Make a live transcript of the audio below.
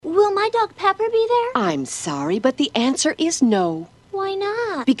my dog Pepper be there? I'm sorry, but the answer is no. Why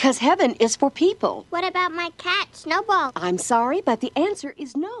not? Because heaven is for people. What about my cat, Snowball? I'm sorry, but the answer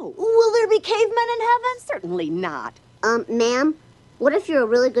is no. Will there be cavemen in heaven? Certainly not. Ma'am, what if you're a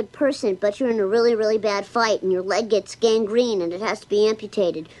really good person, but you're in a really, really bad fight and your leg gets gangrene and it has to be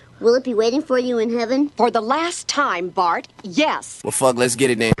amputated? Will it be waiting for you in heaven? For the last time, Bart, yes. Well, fuck, let's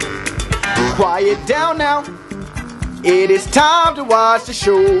get it then. Quiet down now. It is time to watch the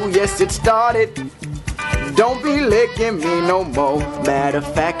show. Yes, it started. Don't be licking me no more. Matter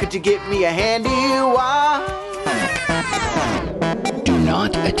of fact, could you get me a handy wire? Do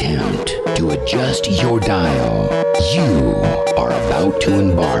not attempt to adjust your dial. You are about to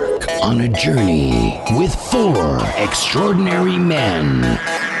embark on a journey with 4 extraordinary men.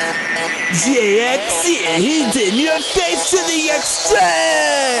 JX, he's in your face to the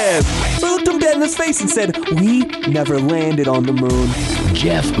extreme! Looked him dead in his face and said, we never landed on the moon.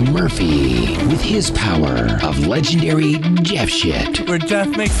 Jeff Murphy, with his power of legendary Jeff shit. Where Jeff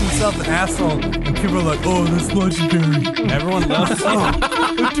makes himself an asshole and people are like, oh, that's legendary. Everyone loves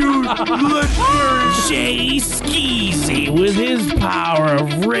it. Dude, legendary. Jay Skeezy, with his power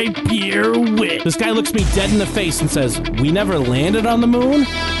of rapier wit. This guy looks me dead in the face and says, we never landed on the moon?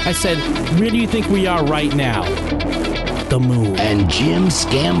 I said, where do you think we are right now? The moon. And Jim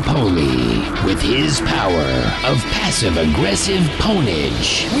Scampoli, with his power of passive-aggressive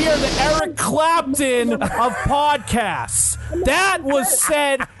ponage. We are the Eric Clapton of podcasts. That was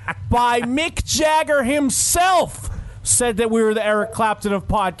said by Mick Jagger himself. Said that we were the Eric Clapton of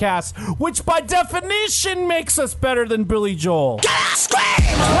podcasts, which by definition makes us better than Billy Joel. Scream!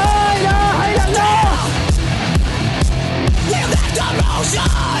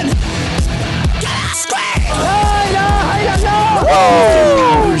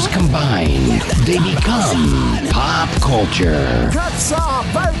 Powers combined, they become pop culture. Cuts off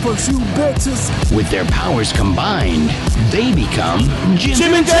vapors, you bitches! With their powers combined, they become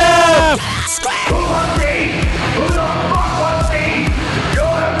Jim and Jeff! Scream! Who wants me? Who the fuck wants me? You'll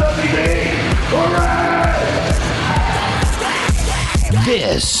have to be me. Hooray!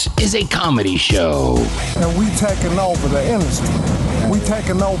 This is a comedy show. And we taking over the industry. We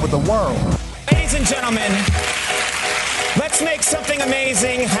taking over the world. Ladies and gentlemen, let's make something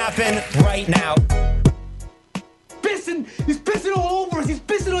amazing happen right now. Pissing! He's pissing all over us! He's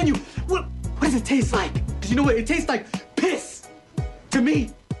pissing on you! What does it taste like? Because you know what? It tastes like piss! To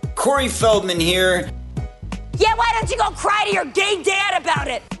me! Corey Feldman here. Yeah, why don't you go cry to your gay dad about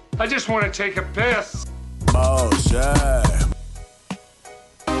it? I just want to take a piss. Oh, shit.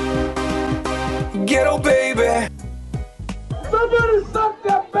 Ghetto baby! Somebody suck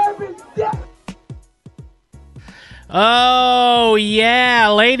that baby's dick! Oh, yeah,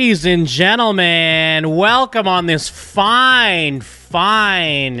 ladies and gentlemen, welcome on this fine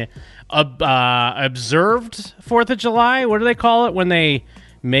observed 4th of July. What do they call it when they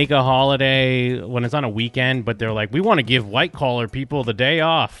make a holiday, when it's on a weekend, but they're like, we want to give white-collar people the day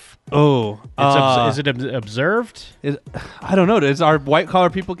off? Oh. Is it observed? I don't know. Is our white-collar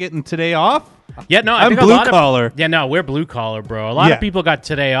people getting today off? Yeah, no, I'm blue-collar. Yeah, no, we're blue-collar, bro. A lot of people got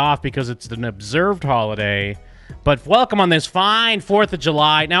today off because it's an observed holiday. But welcome on this fine 4th of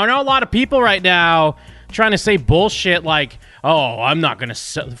July. Now, I know a lot of people right now trying to say bullshit like, oh, I'm not going to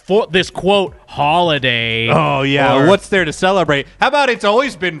for this, quote, holiday. Oh, yeah. What's there to celebrate? How about it's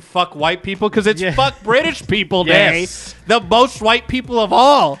always been fuck white people because it's fuck British people day. Yes. The most white people of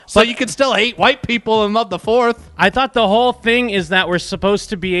all. So you can still hate white people and love the 4th. I thought the whole thing is that we're supposed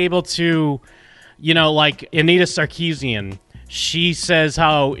to be able to, you know, like Anita Sarkeesian. She says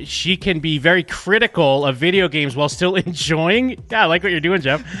how she can be very critical of video games while still enjoying. Yeah, I like what you're doing,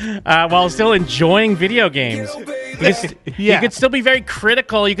 Jeff. While still enjoying video games. You could still be very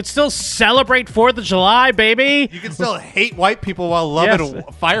critical. You could still celebrate 4th of July, baby. You can still hate white people while loving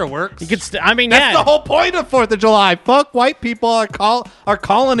fireworks. You could that's the whole point of 4th of July. Fuck white people are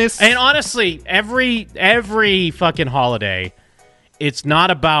colonists. And honestly, every fucking holiday, it's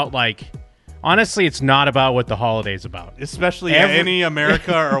not about like. Honestly, it's not about what the holiday's about. Especially any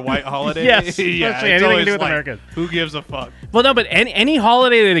America or white holiday. Yes, especially anything to do with America. Who gives a fuck? Well, no, but any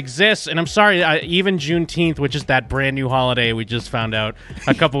holiday that exists, and I'm sorry, even Juneteenth, which is that brand new holiday we just found out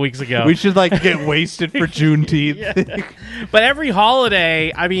a couple weeks ago. We should get wasted for Juneteenth. Yeah. But every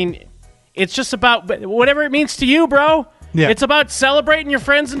holiday, I mean, it's just about whatever it means to you, bro. Yeah. It's about celebrating your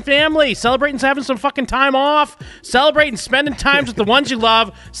friends and family, celebrating having some fucking time off, celebrating spending times with the ones you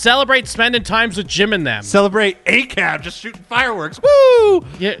love, celebrate spending times with Jim and them. Celebrate ACAB, just shooting fireworks. Woo!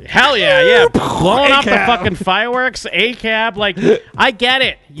 Yeah, hell yeah. Blowing off the fucking fireworks, ACAB. Like, I get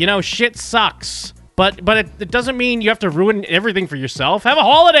it. You know, shit sucks. But it doesn't mean you have to ruin everything for yourself. Have a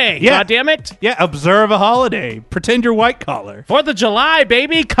holiday. Yeah. God damn it. Yeah, observe a holiday. Pretend you're white collar. 4th of July,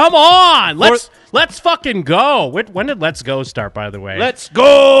 baby. Come on. Let's fucking go. When did Let's Go start, by the way? Let's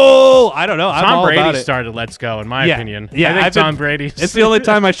go. I don't know. I'm Tom all Brady about it. started Let's Go, in my opinion. Yeah, I think Tom Brady. It's the only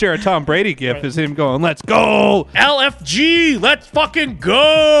time I share a Tom Brady gif is him going, "Let's go." LFG. Let's fucking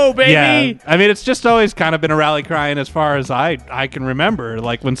go, baby. Yeah, I mean, it's just always kind of been a rally cry, and as far as I can remember,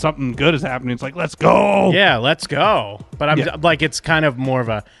 like when something good is happening, it's like, "Let's go." Yeah, let's go. But I'm like, it's kind of more of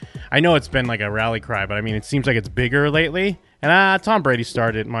a. I know it's been like a rally cry, but I mean, it seems like it's bigger lately. And Tom Brady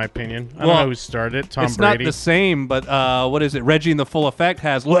started, in my opinion. I don't know who started it. Tom it's Brady. Not the same, but what is it? Reggie in the Full Effect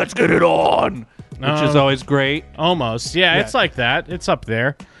has "Let's Get It On," which is always great. Almost, yeah, it's like that. It's up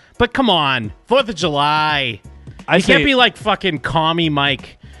there. But come on, 4th of July. You can't be like fucking Commie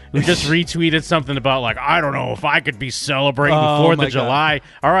Mike, who just retweeted something about like, I don't know if I could be celebrating 4th of July.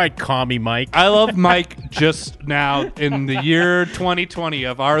 All right, Commie Mike. I love Mike just now in the year 2020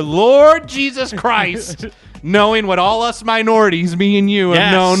 of our Lord Jesus Christ. Knowing what all us minorities, me and you,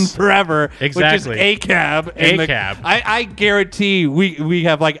 have known forever, exactly. Which is ACAB. ACAB. I guarantee we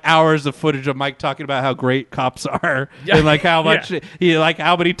have like hours of footage of Mike talking about how great cops are and like how much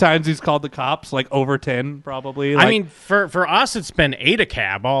how many times he's called the cops, like over 10 probably. I mean, for us, it's been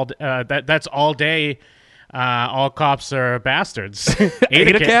ACAB all. That's all day. All cops are bastards.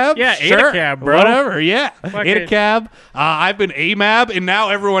 ACAB? Yeah, sure. ACAB, bro. Whatever, yeah. Okay. ACAB. I've been AMAB, and now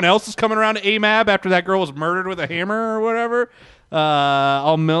everyone else is coming around to AMAB after that girl was murdered with a hammer or whatever.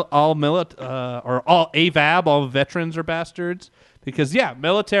 All AVAB, all veterans are bastards. Because,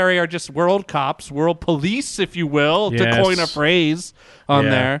 military are just world cops, world police, if you will, to coin a phrase on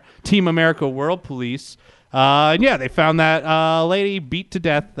there. Team America World Police. And they found that lady beat to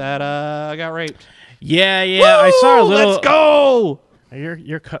death that got raped. Yeah. Woo! I saw a little. Let's go.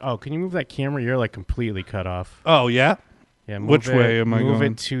 You're cut. Oh, can you move that camera? You're like completely cut off. Oh yeah. Yeah. Which way am I going? Move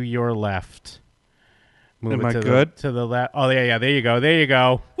it to your left. Am I good? To the left. Oh yeah. There you go.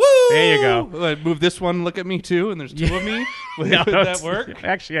 Woo! There you go. Move this one. Look at me too. And there's two of me. Would that work?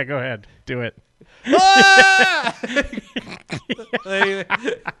 Actually, yeah. Go ahead. Do it.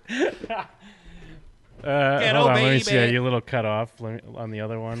 Hold on, let me see. You little cut off on the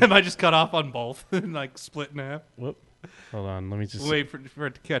other one. Am I just cut off on both and like split in half? Whoop. Hold on. Let me just wait for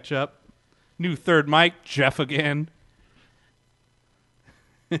it to catch up. New third mic, Jeff again.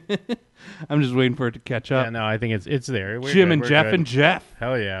 I'm just waiting for it to catch up. Yeah, no, I think it's there. Jim and Jeff and Jeff.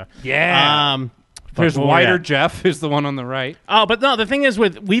 Hell yeah. Yeah. There's Wider Jeff is the one on the right. Oh, but no, the thing is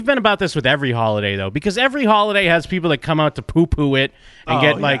we've been about this with every holiday though, because every holiday has people that come out to poo-poo it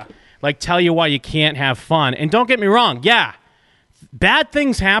and like tell you why you can't have fun. And don't get me wrong, bad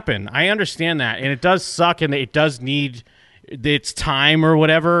things happen. I understand that, and it does suck, and it does need its time or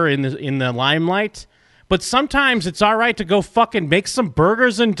whatever in the limelight. But sometimes it's all right to go fucking make some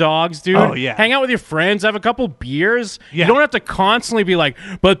burgers and dogs, dude. Oh, yeah. Hang out with your friends, have a couple beers. Yeah. You don't have to constantly be like,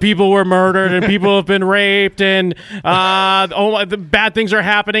 but people were murdered and people have been raped and the bad things are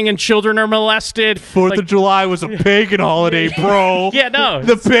happening and children are molested. 4th of July was a pagan holiday, bro. Yeah, no.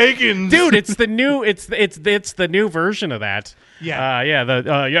 The pagans. Dude, it's the new it's the new version of that. Yeah.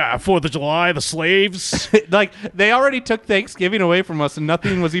 4th of July, the slaves. Like they already took Thanksgiving away from us and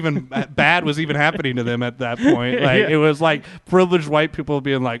nothing was even bad was even happening to them at that point. Like it was like privileged white people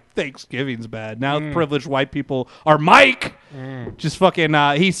being like Thanksgiving's bad. Now privileged white people are Mike. Just fucking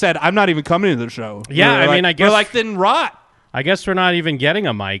he said I'm not even coming to the show. Yeah, I mean I guess we're like then rot. I guess we're not even getting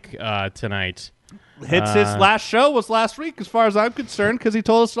a Mike tonight. His last show was last week, as far as I'm concerned, because he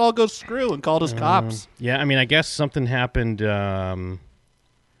told us to all go screw and called us cops. Yeah, I mean, I guess something happened. Something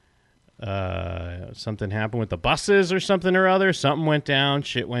happened with the buses or something or other. Something went down.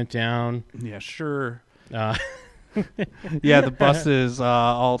 Shit went down. Yeah, sure. Yeah, the buses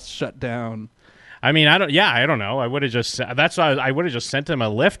all shut down. I mean, I don't know. I would have just. That's why I would have just sent him a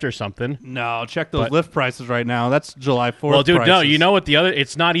lift or something. No, check those lift prices right now. That's July 4th. Well, dude, prices. no. You know what?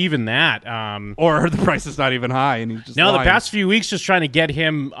 It's not even that. Or the price is not even high, and he's just lying. The past few weeks, just trying to get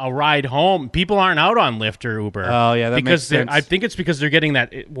him a ride home. People aren't out on Lyft or Uber. Oh yeah, that makes sense. I think it's because they're getting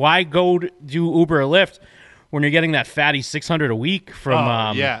that. Why go do Uber or Lyft when you're getting that fatty $600 a week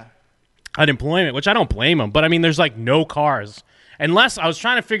from unemployment? Which I don't blame them, but I mean, there's like no cars. Unless I was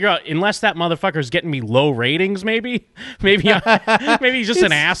trying to figure out, unless that motherfucker's getting me low ratings, maybe he's just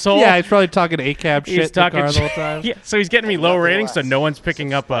an asshole. Yeah, he's probably talking ACAB shit. He's talking the whole time. Yeah, so he's getting me low ratings, so no one's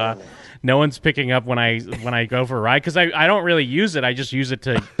picking up. No one's picking up when I go for a ride because I don't really use it. I just use it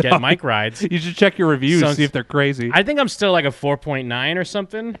to get Mike rides. You should check your reviews, see if they're crazy. I think I'm still like a 4.9 or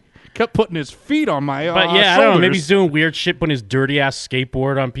something. kept putting his feet on my But yeah, I don't know. Maybe he's shoulders. doing weird shit, putting his dirty ass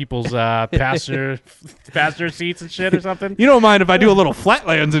skateboard on people's passenger seats and shit or something. You don't mind if I do a little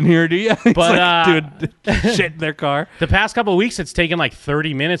flatlands in here, do you? It's But doing shit in their car. The past couple of weeks, it's taken like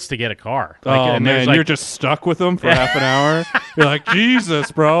 30 minutes to get a car. Like, Oh and there's, man, like, you're just stuck with them for half an hour. You're like,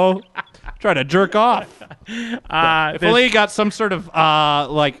 Jesus, bro. Try to jerk off. If only you got some sort of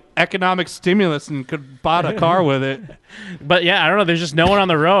like economic stimulus and could buy a car with it. But yeah, I don't know. There's just no one on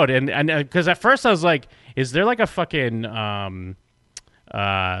the road, and because at first I was like, is there like a fucking like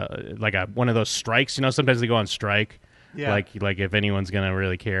a one of those strikes? You know, sometimes they go on strike. Yeah. Like if anyone's gonna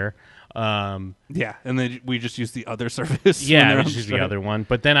really care. Yeah, and then we just use the other service. when Yeah, they're we on just use the strike. other one.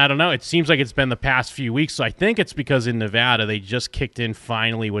 But then I don't know. It seems like it's been the past few weeks. So I think it's because in Nevada they just kicked in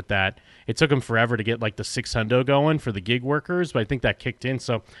finally with that. It took them forever to get like the 600 going for the gig workers, but I think that kicked in.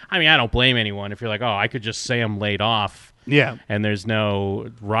 So I mean, I don't blame anyone if you're like, oh, I could just say I'm laid off. Yeah. And there's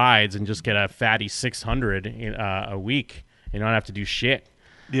no rides and just get a fatty 600 a week. You don't have to do shit.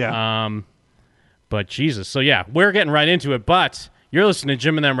 Yeah. But Jesus. So yeah, we're getting right into it. But you're listening to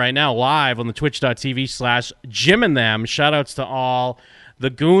Jim and Them right now live on the twitch.tv/Jim and Them. Shout outs to all the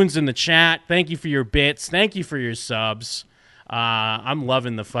goons in the chat. Thank you for your bits. Thank you for your subs. I'm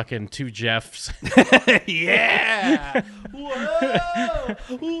loving the fucking two Jeffs. Yeah. Whoa.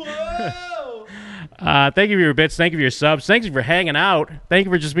 Whoa. Thank you for your bits. Thank you for your subs. Thank you for hanging out. Thank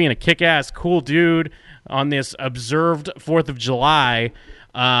you for just being a kick-ass, cool dude on this observed 4th of July.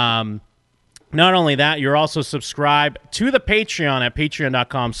 Not only that, you're also subscribed to the Patreon at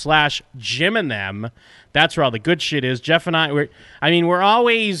patreon.com/Jim and Them. That's where all the good shit is. Jeff and I, we're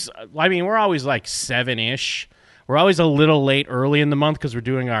always like 7-ish. We're always a little late early in the month because we're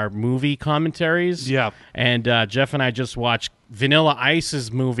doing our movie commentaries. Yeah. And Jeff and I just watched Vanilla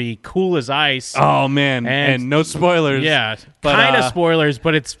Ice's movie, Cool as Ice. Oh, man. And no spoilers. Yeah. But, Kind of spoilers,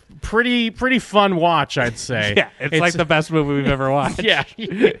 but it's pretty fun watch, I'd say. Yeah, it's like the best movie we've ever watched. Yeah.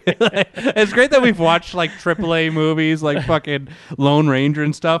 It's great that we've watched like AAA movies like fucking Lone Ranger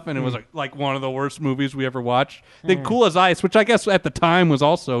and stuff, and it was like one of the worst movies we ever watched. Then Cool as Ice, which I guess at the time was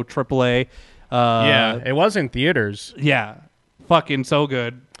also AAA. Yeah, it was in theaters. Yeah, fucking so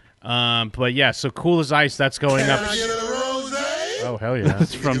good. But yeah, so Cool as Ice, that's going up. Oh, hell yeah.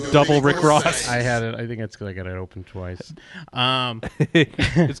 That's from Double Rick Ross. I had it. I think it's because I got it open twice.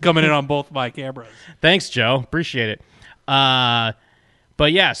 It's coming in on both my cameras. Thanks, Joe. Appreciate it.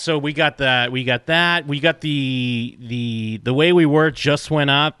 But yeah, so we got that. We got the Way We Were just went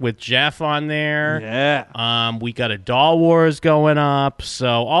up with Jeff on there. Yeah. We got a Doll Wars going up. So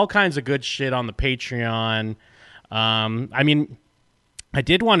all kinds of good shit on the Patreon. I mean, I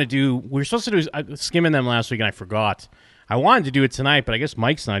did want to do. We were supposed to do Skimming Them last week, and I forgot. I wanted to do it tonight, but I guess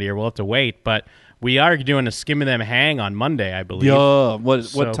Mike's not here. We'll have to wait. But we are doing a Skimming Them hang on Monday, I believe. Yeah.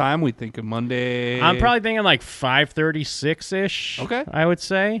 What time we thinking Monday? I'm probably thinking like 5:36-ish. Okay. I would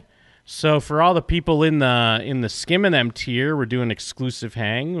say. So for all the people in the Skimming Them tier, we're doing exclusive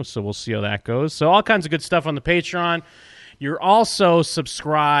hang. So we'll see how that goes. So all kinds of good stuff on the Patreon. You're also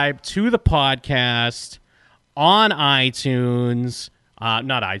subscribed to the podcast on iTunes.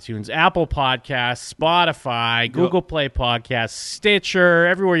 Not iTunes, Apple Podcasts, Spotify, Google Play Podcasts, Stitcher,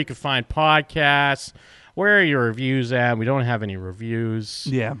 everywhere you can find podcasts. Where are your reviews at? We don't have any reviews.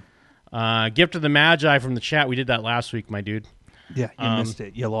 Yeah. Gift of the Magi from the chat. We did that last week, my dude. Yeah, you missed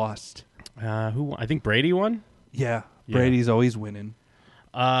it. You lost. Who? I think Brady won. Yeah. Brady's always winning.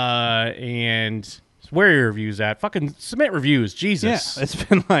 And where are your reviews at? Fucking submit reviews. Jesus. Yeah, it's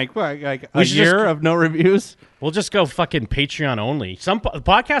been like a should year of no reviews. We'll just go fucking Patreon only. Some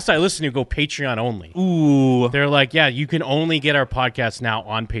podcasts I listen to go Patreon only. Ooh. They're like, yeah, you can only get our podcast now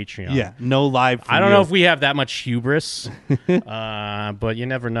on Patreon. Yeah, no live for I don't you. know if we have that much hubris, but you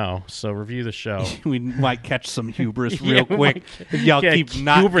never know. So review the show. We might catch some hubris Yeah, real we quick might if y'all get keep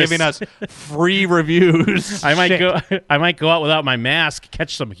not hubris. giving us free reviews. I might Shit. go out without my mask,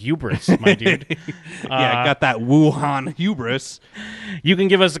 catch some hubris, my dude. Yeah, got that Wuhan hubris. You can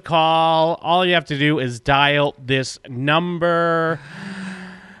give us a call. All you have to do is dial this number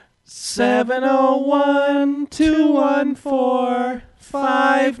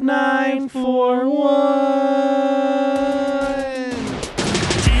 701-214-5941.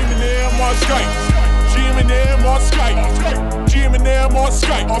 Jim and them on Skype. Jim and them on Skype. Jim and them on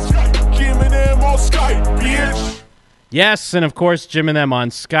Skype. Jim and them on Skype, bitch. Yes, and of course, Jim and Them on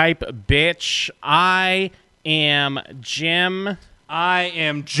Skype, bitch. I am Jim. I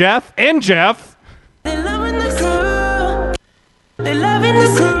am Jeff and Jeff. They loving the crew. They loving the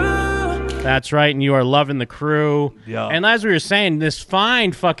crew. That's right, and you are loving the crew. Yeah. And as we were saying, this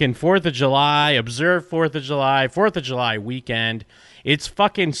fine fucking 4th of July, observe 4th of July weekend. It's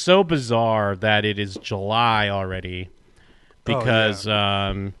fucking so bizarre that it is July already. Because,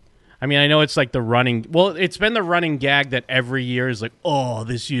 I mean, I know it's like the running... Well, it's been the running gag that every year is like, oh,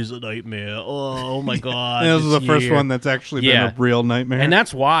 this year's a nightmare. Oh my God. This is the first one that's actually been a real nightmare. And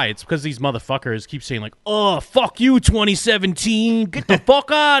that's why. It's because these motherfuckers keep saying like, oh, fuck you, 2017. Get the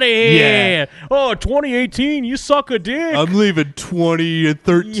fuck out of here. Yeah. Oh, 2018, you suck a dick. I'm leaving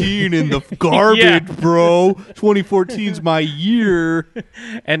 2013 in the garbage, bro. 2014's my year.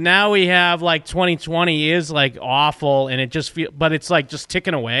 And now we have like 2020 is like awful, and it just but it's like just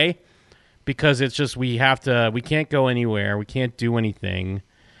ticking away. Because it's just we can't go anywhere, we can't do anything,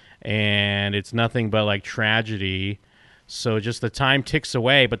 and it's nothing but like tragedy. So just the time ticks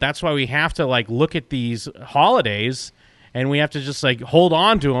away. But that's why we have to like look at these holidays, and we have to just like hold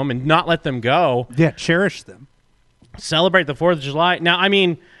on to them and not let them go. Yeah, cherish them. Celebrate the 4th of July. Now, I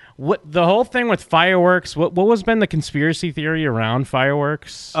mean, what the whole thing with fireworks? What was been the conspiracy theory around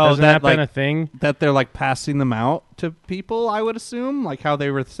fireworks? Oh, Hasn't that been a thing? That they're like passing them out to people, I would assume, like how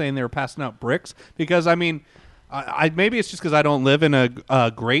they were saying they were passing out bricks. Because I mean, I maybe it's just because I don't live in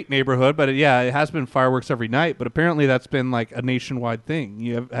a great neighborhood, but it has been fireworks every night. But apparently that's been like a nationwide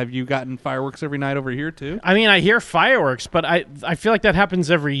thing. Have you gotten fireworks every night over here too? I mean, I hear fireworks, but I feel like that happens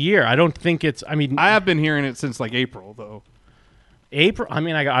every year. I don't think it's. I mean, I have been hearing it since like April though. April? I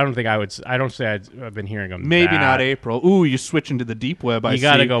mean, I don't think I would. I don't say I've been hearing them. Maybe not April. Ooh, you're switching to the deep web. You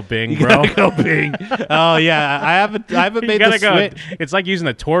gotta go Bing, you bro. Gotta go Bing. Oh yeah, I haven't made the switch. It's like using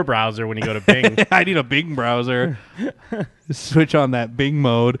the Tor browser when you go to Bing. I need a Bing browser. Switch on that Bing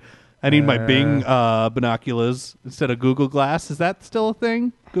mode. I need my Bing binoculars instead of Google Glass. Is that still a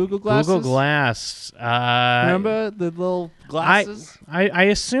thing? Google Glass. Google Glass. Remember the little glasses? I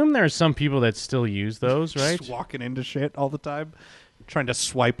assume there are some people that still use those, right? Just walking into shit all the time, trying to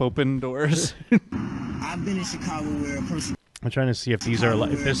swipe open doors. I've been in Chicago where a person. I'm trying to see if these are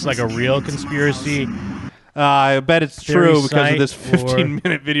if this is like a real conspiracy. I bet it's true because of this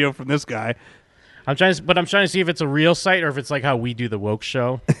 15-minute video from this guy. I'm trying to see if it's a real site or if it's like how we do the woke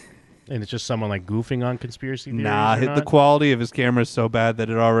show. And it's just someone like goofing on conspiracy theories. Nah, the quality of his camera is so bad that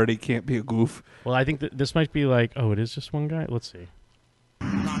it already can't be a goof. Well, I think that this might be like, oh, it is just one guy? Let's see.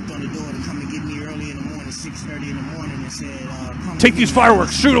 Knocked on the door to come and get me early in the morning, 6:30 in the morning, and said, come take these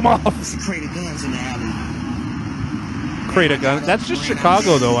fireworks, shoot them off. There's a crate of guns in the alley. Crate of guns? That's just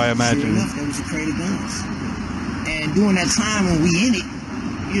Chicago, though, I imagine. Sure enough, there was a crate of guns. And during that time when we in it,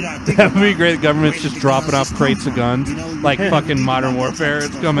 that would be great. The government's just dropping off crates of guns, like fucking Modern Warfare.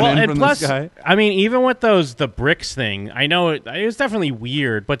 It's coming in from plus, this guy. I mean, even with the bricks thing, I know it was definitely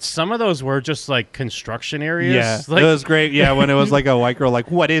weird, but some of those were just like construction areas. Yeah, like, it was great. Yeah, when it was like a white girl,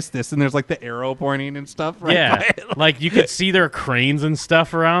 like, what is this? And there's like the arrow pointing and stuff. Right yeah, like you could see their cranes and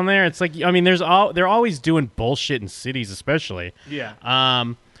stuff around there. It's like, I mean, they're always doing bullshit in cities, especially. Yeah.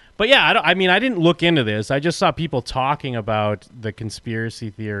 But yeah, I mean, I didn't look into this. I just saw people talking about the conspiracy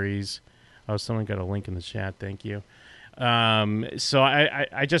theories. Oh, someone got a link in the chat. Thank you. So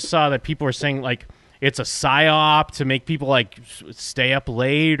I just saw that people were saying like it's a psyop to make people like stay up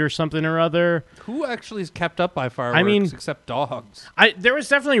late or something or other. Who actually is kept up by fireworks? I mean, except dogs. There was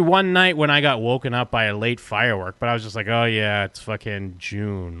definitely one night when I got woken up by a late firework, but I was just like, oh yeah, it's fucking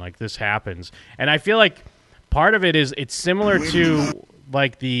June. Like this happens, and I feel like part of it is it's similar to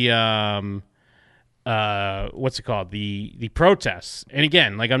like the what's it called, the protests. And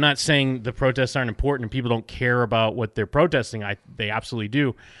again, like I'm not saying the protests aren't important and people don't care about what they're protesting. They absolutely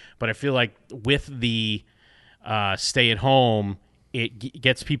do, but I feel like with the stay at home, it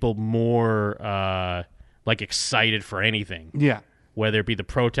gets people more like excited for anything. Yeah. Whether it be the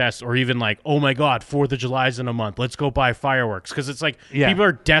protests or even like, oh my God, 4th of July is in a month. Let's go buy fireworks. Because it's like people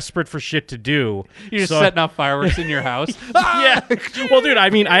are desperate for shit to do. You're just setting off fireworks in your house. Yeah. Well, dude, I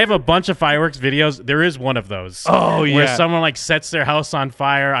mean, I have a bunch of fireworks videos. There is one of those. Oh, yeah. Where someone like sets their house on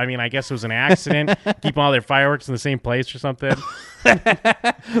fire. I mean, I guess it was an accident. Keep all their fireworks in the same place or something.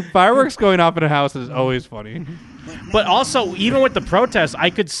 Fireworks going off in a house is always funny. But also, even with the protests,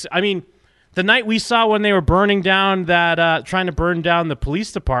 the night we saw when they were burning down trying to burn down the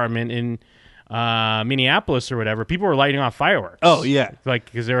police department in Minneapolis or whatever, people were lighting off fireworks. Oh, yeah. Like,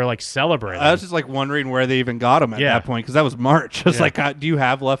 because they were like celebrating. I was just like wondering where they even got them at that point, because that was March. I was like, do you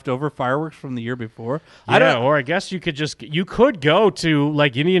have leftover fireworks from the year before? Or I guess you could go to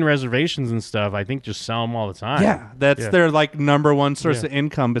like Indian reservations and stuff. I think just sell them all the time. Yeah, that's their like number one source of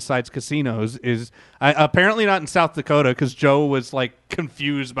income besides casinos. Is apparently not in South Dakota, because Joe was like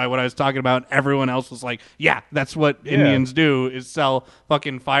confused by what I was talking about. Everyone else was like, yeah, that's what Indians do, is sell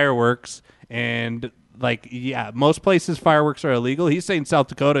fucking fireworks. And like, yeah, most places fireworks are illegal. He's saying South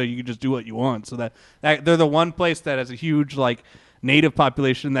Dakota, you can just do what you want. So that they're the one place that has a huge like native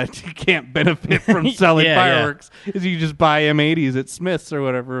population that you can't benefit from selling fireworks. Is you just buy M80s at Smith's or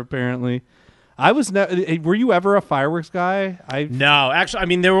whatever. Apparently, I was. Were you ever a fireworks guy? No, actually, I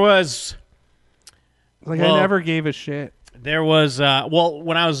mean there was. I never gave a shit. There was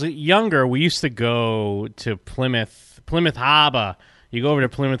when I was younger, we used to go to Plymouth Harbor. You go over to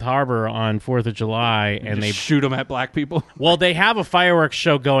Plymouth Harbor on 4th of July, and they shoot them at black people. Well, they have a fireworks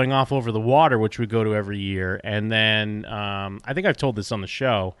show going off over the water, which we go to every year. And then I think I've told this on the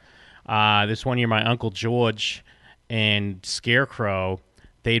show. This one year, my Uncle George and Scarecrow,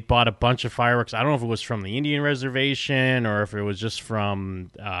 they'd bought a bunch of fireworks. I don't know if it was from the Indian reservation or if it was just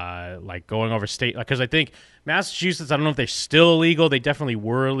from like going over state. Because I think Massachusetts, I don't know if they're still illegal. They definitely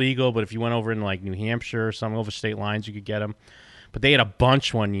were illegal. But if you went over in like New Hampshire or something over state lines, you could get them. But they had a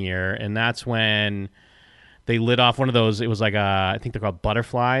bunch one year, and that's when they lit off one of those. It was like I think they're called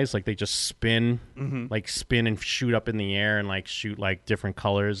butterflies. Like they just spin, spin and shoot up in the air and like shoot like different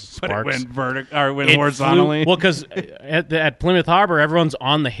colors, sparks. But it went horizontally. Well, because at Plymouth Harbor, everyone's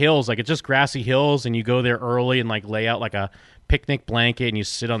on the hills. Like it's just grassy hills, and you go there early and like lay out like a picnic blanket, and you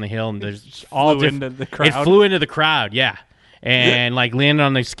sit on the hill, and there's all into the crowd. It flew into the crowd, yeah, and like landed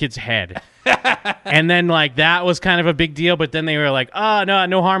on this kid's head. And then like that was kind of a big deal, but then they were like, oh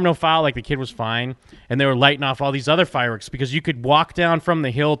no harm, no foul, like the kid was fine. And they were lighting off all these other fireworks because you could walk down from the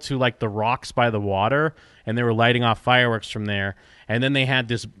hill to like the rocks by the water, and they were lighting off fireworks from there. And then they had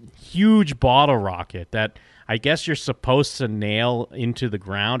this huge bottle rocket that I guess you're supposed to nail into the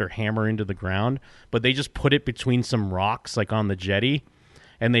ground or hammer into the ground, but they just put it between some rocks like on the jetty.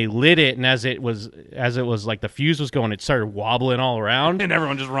 And they lit it, and as it was like the fuse was going, it started wobbling all around, and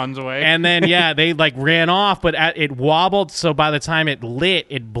everyone just runs away. And then they like ran off, but it wobbled. So by the time it lit,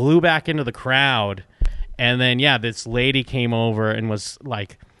 it blew back into the crowd. And then this lady came over and was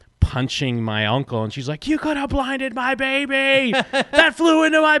like punching my uncle, and she's like, "You could have blinded my baby. That flew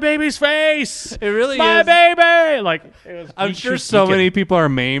into my baby's face. It really my is. baby." Like I'm sure so many people are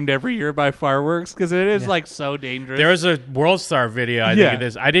maimed every year by fireworks because it is like so dangerous. There was a World Star video. I think of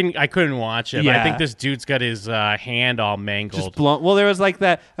this. I couldn't watch it. But I think this dude's got his hand all mangled. Just blown. Well, there was like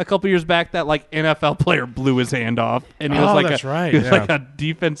that a couple years back that like NFL player blew his hand off, and he was like like a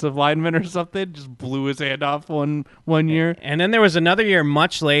defensive lineman or something. Just blew his hand off one year. And then there was another year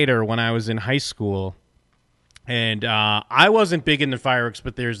much later when I was in high school, and I wasn't big into fireworks,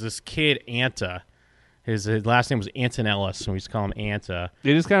 but there's this kid, Anta. His last name was Antonellis, so we used to call him Anta.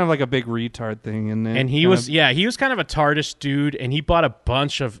 It is kind of like a big retard thing, isn't it? And he was kind of a tardish dude, and he bought a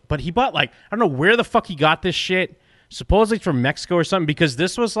bunch of, but he bought like, I don't know where the fuck he got this shit, supposedly from Mexico or something, because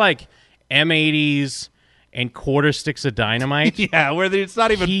this was like M80s and quarter sticks of dynamite. Yeah, where it's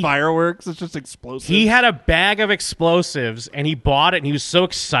not even fireworks, it's just explosives. He had a bag of explosives, and he bought it, and he was so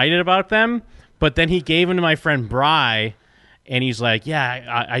excited about them, but then he gave them to my friend Bry, and he's like, he's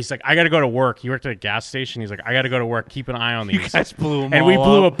like, I got to go to work. He worked at a gas station. He's like, I got to go to work. Keep an eye on these. You guys blew them and all we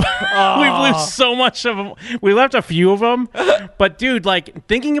blew up. We blew so much of them. We left a few of them. But, dude, like,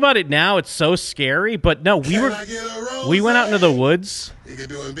 thinking about it now, it's so scary. But, no, we went out into the woods. You can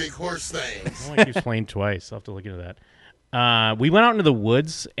do big horse things. I keep playing twice. I'll have to look into that. We went out into the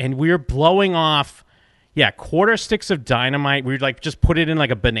woods, and we were blowing off, quarter sticks of dynamite. We would, like, just put it in,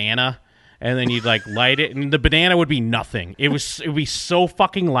 like, a banana. And then you'd like light it, and the banana would be nothing. It would be so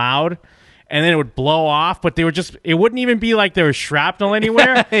fucking loud, and then it would blow off. But it wouldn't even be like there was shrapnel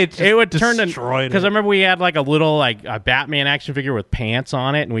anywhere. It would turn to, because I remember we had like a little like a Batman action figure with pants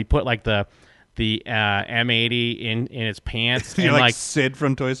on it, and we put like the M80 in its pants. You're and like Sid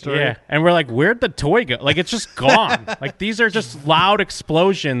from Toy Story. Yeah, and we're like, where'd the toy go? Like it's just gone. Like these are just loud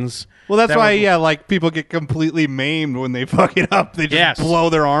explosions. Well, that's why, like people get completely maimed when they fuck it up. They just blow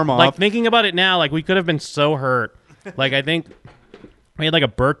their arm off. Like thinking about it now, like we could have been so hurt. Like I think we had like a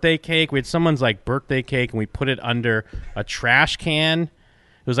birthday cake. We had someone's like birthday cake, and we put it under a trash can. It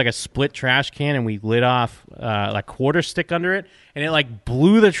was like a split trash can, and we lit off like quarter stick under it, and it like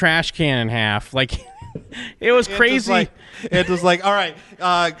blew the trash can in half. Like It was crazy. It was like, all right,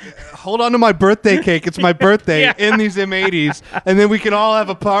 hold on to my birthday cake. It's my birthday Yeah. in these M80s, and then we can all have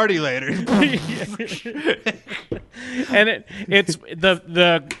a party later. And it's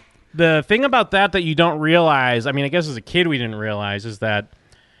the thing about that you don't realize. I mean, I guess as a kid we didn't realize is that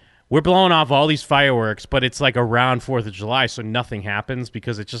we're blowing off all these fireworks, but it's like around 4th of July, so nothing happens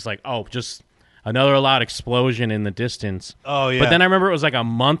because it's just like, oh, just another loud explosion in the distance. Oh, yeah. But then I remember it was like a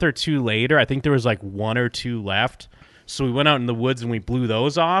month or two later. I think there was like 1 or 2 left. So we went out in the woods and we blew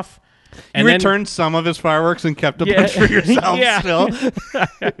those off. You returned some of his fireworks and kept a bunch for yourself still.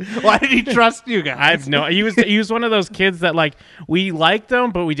 Why did he trust you guys? I have no. He was one of those kids that like we liked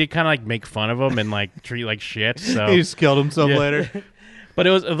him, but we did kind of like make fun of him and like treat like shit. So He just killed himself later. But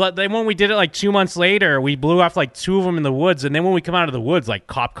it was then when we did it like 2 months later, we blew off like 2 of them in the woods, and then when we come out of the woods, like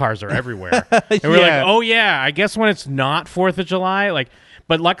cop cars are everywhere, and we're like, oh yeah, I guess when it's not 4th of July, like.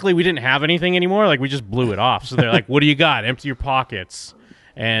 But luckily we didn't have anything anymore. Like we just blew it off. So they're like, what do you got? Empty your pockets.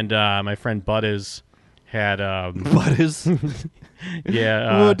 And my friend Butters had Butters.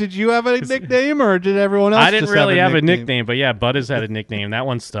 Yeah. Well, did you have a nickname, or did everyone else? I didn't just really have a nickname? nickname, but yeah, Butters had a nickname. That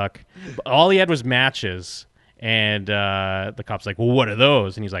one stuck. All he had was matches. And the cop's like, well, what are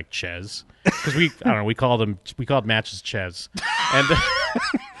those? And he's like, Ches. Because we called matches Ches. And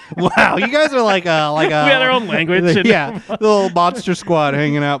wow, you guys are like a we had our own language. Yeah, the little monster squad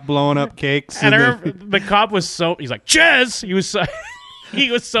hanging out, blowing up cakes. And I remember the cop was he's like, Ches. He was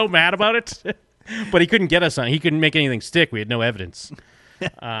so mad about it, but he couldn't get us on. He couldn't make anything stick. We had no evidence.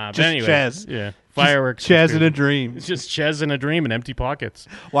 But anyway, Ches. Yeah, fireworks. Ches in a dream. It's just Ches in a dream and empty pockets.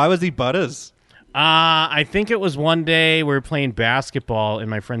 Why was he Butters? I think it was one day we were playing basketball, and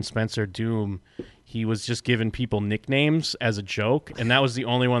my friend Spencer Doom, he was just giving people nicknames as a joke, and that was the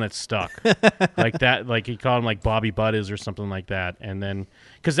only one that stuck. Like that, like he called him like Bobby Butters or something like that. And then,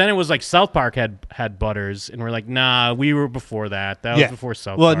 because then it was like South Park had Butters, and we're like, nah, we were before that. That was before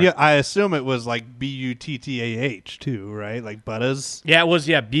South Park. Well, yeah, I assume it was like Buttah too, right? Like Butters. Yeah, it was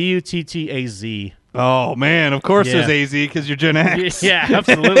Buttaz. Oh man, of course there's AZ because you're Gen X. Yeah,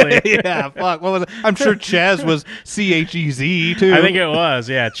 absolutely. Yeah, fuck. What was it? I'm sure Ches was CHEZ too. I think it was.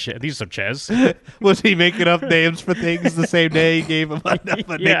 Yeah, these are Ches. Was he making up names for things the same day he gave him a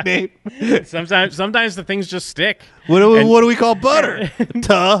nickname? Sometimes the things just stick. What do we call butter?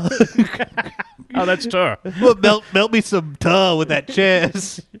 Tuh. Oh, that's tuh. Well, melt me some tuh with that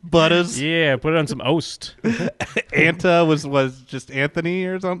Ches. Butters. Yeah, put it on some oast. Anta was just Anthony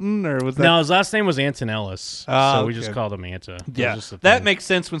or something, or was that? No, his last name was Antonellis, so we okay. just called him Anta. Yeah, that makes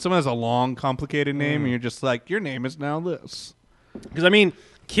sense when someone has a long, complicated name, and you're just like, your name is now this. Because I mean,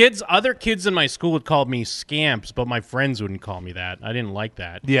 other kids in my school would call me Scamps, but my friends wouldn't call me that. I didn't like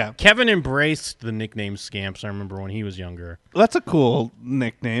that. Yeah, Kevin embraced the nickname Scamps. I remember when he was younger. That's a cool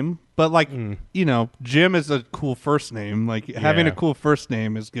nickname, but like you know, Jim is a cool first name. Like having a cool first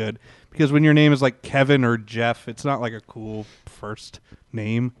name is good because when your name is like Kevin or Jeff, it's not like a cool first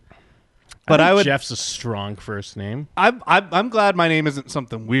name. But I would. Jeff's a strong first name. I'm glad my name isn't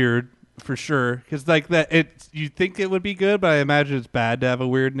something weird for sure because like that you think it would be good, but I imagine it's bad to have a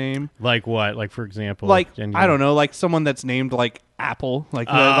weird name. Like what? Like for example, like I don't know, like someone that's named like Apple, like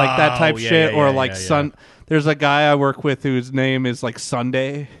that type shit, or like Sun. There's a guy I work with whose name is like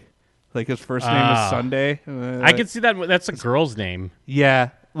Sunday, like his first name is Sunday. I can see that. That's a girl's name.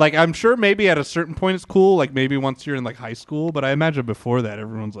 Yeah. Like, I'm sure maybe at a certain point it's cool, like maybe once you're in like high school, but I imagine before that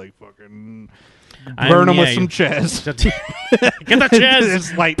everyone's like fucking burn them with some Ches. Get the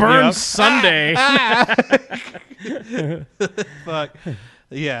Ches. Burn Sunday. Fuck.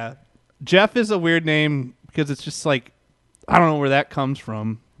 Yeah. Jeff is a weird name because it's just like, I don't know where that comes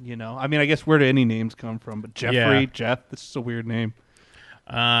from, you know? I mean, I guess where do any names come from? But Jeffrey, Jeff, this is a weird name.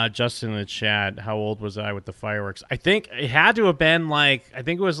 Justin in the chat, how old was I with the fireworks? I think it had to have been like, I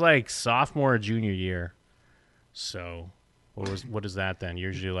think it was like sophomore or junior year. So what is that then?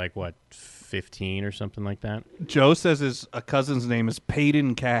 Usually like what, 15 or something like that? Joe says his cousin's name is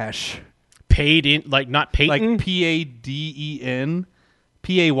Payden Cash. Payden, like not Peyton? Like Paden.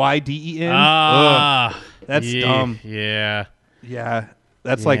 Payden. Ah, that's dumb. Yeah. Yeah.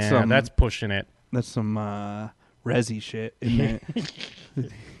 That's like some. That's pushing it. That's some resi shit, isn't it?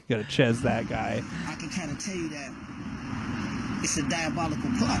 Gotta Ches that guy. I can kind of tell you that it's a diabolical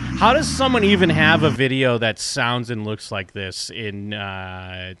plot. How does someone even have a video that sounds and looks like this in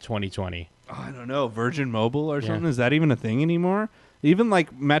 2020? Oh, I don't know. Virgin Mobile or something? Is that even a thing anymore? Even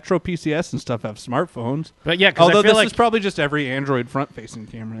like Metro PCS and stuff have smartphones. But yeah, although this is probably just every Android front-facing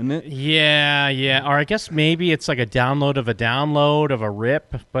camera, isn't it? Yeah. Or I guess maybe it's like a download of a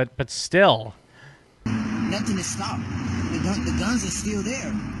rip, but still. Nothing is stopped. the guns are still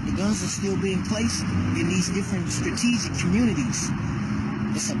there. The guns are still being placed in these different strategic communities.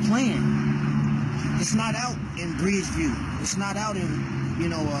 It's a plan. It's not out in Bridgeview. It's not out in,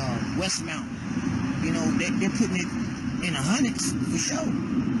 Westmount. They're putting it in the hundreds for sure.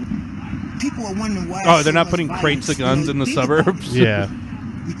 People are wondering why. Oh, they're not putting crates of guns in the suburbs? Yeah.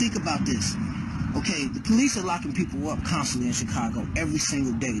 You think about this. Okay, the police are locking people up constantly in Chicago every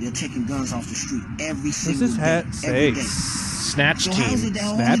single day. They're taking guns off the street every single What's this day. hat Every say? day. Snatch So team. how is it that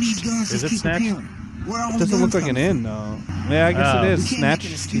all Snatch? these guns Is just it keep Snatch? appearing? Where are all It the doesn't guns look like an coming inn, though. Yeah, I guess it We is. can't Snatch make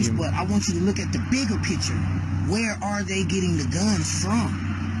an excuse, team. but I want you to look at the bigger picture. Where are they getting the guns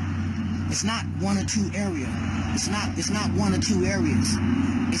from? It's not one or two areas. It's not one or two areas.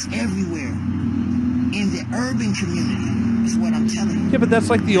 It's everywhere. In the urban community is what I'm telling you. Yeah, but that's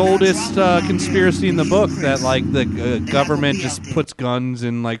like the oldest conspiracy in the book, that like the government just puts guns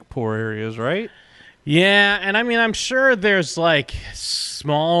in like poor areas, right? Yeah, and I mean, I'm sure there's like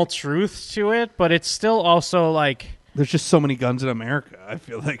small truth to it, but it's still also like. There's just so many guns in America. I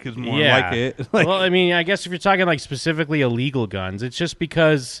feel like is more Yeah. like it. Like, Well, I mean, I guess if you're talking like specifically illegal guns, it's just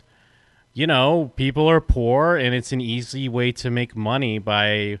because, people are poor and it's an easy way to make money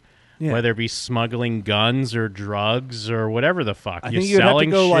by whether it be smuggling guns or drugs or whatever the fuck. I You're think you'd have to selling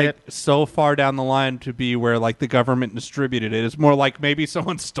go shit. like so far down the line to be where like the government distributed it. It's more like maybe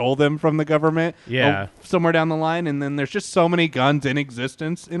someone stole them from the government. Yeah. Somewhere down the line, and then there's just so many guns in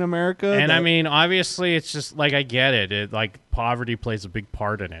existence in America. And that- I mean, obviously, it's just like I get it. Like poverty plays a big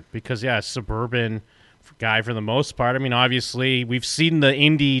part in it because, suburban guy for the most part. I mean, obviously, we've seen the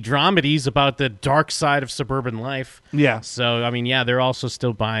indie dramedies about the dark side of suburban life. Yeah. So, I mean, they're also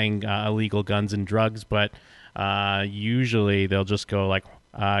still buying illegal guns and drugs, but usually they'll just go like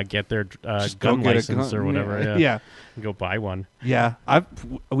get their Just go gun get a license gun. or whatever. Yeah. Yeah. Yeah. And go buy one. Yeah,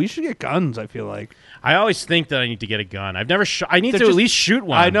 we should get guns. I feel like I always think that I need to get a gun. I've never shot. I need They're to just- at least shoot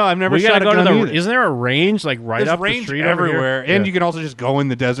one. I know, I've never we gotta shot a go gun to the. either. Isn't there a range like right there's up range the street over here? everywhere, and Yeah. you can also just go in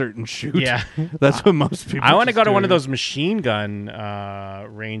the desert and shoot. Yeah. That's what most people. I want to just go to do. one of those machine gun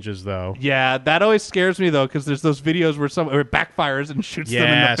ranges, though. Yeah, that always scares me though, because there's those videos where it backfires and shoots them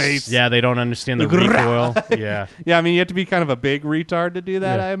in the face. Yeah, they don't understand the recoil. Yeah. Yeah, I mean, you have to be kind of a big retard to do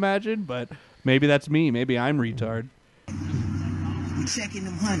that, Yeah. I imagine, but maybe that's me. Maybe I'm retard. You check in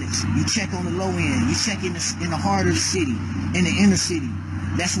them hundreds. You check on the low end. You check in the heart of the city, in the inner city.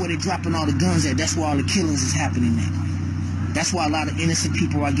 That's where they're dropping all the guns at. That's where all the killings is happening at. That's why a lot of innocent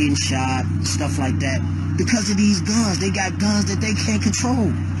people are getting shot, stuff like that. Because of these guns. They got guns that they can't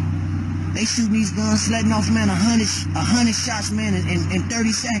control. They shooting these guns, letting off, man, 100 shots, man, in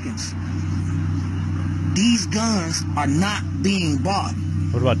 30 seconds. These guns are not being bought.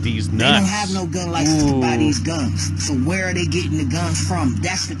 What about these nuts? They don't have no gun license to buy these guns. So where are they getting the guns from?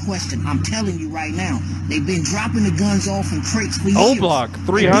 That's the question. I'm telling you right now. They've been dropping the guns off in crates for years. Old Block,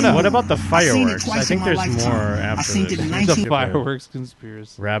 300. What about the I've seen it fireworks? twice I think in my there's lifetime. more I've after seen this. it in There's 19 a fireworks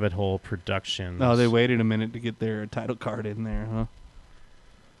conspiracy. Rabbit Hole Productions. Oh, they waited a minute to get their title card in there, huh?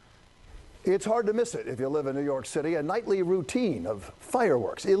 It's hard to miss it if you live in New York City. A nightly routine of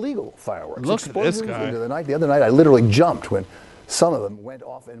fireworks, illegal fireworks. Look at this explosions guy. into the night. The other night, I literally jumped when some of them went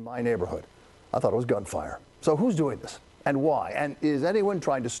off in my neighborhood. I thought it was gunfire. So who's doing this, and why? And is anyone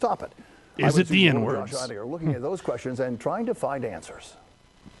trying to stop it? I Is would it the suggest N-words? Josh Heidegger looking at those questions and trying to find answers.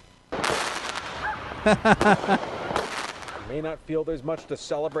 You may not feel there's much to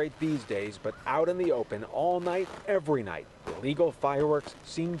celebrate these days, but out in the open, all night, every night, illegal fireworks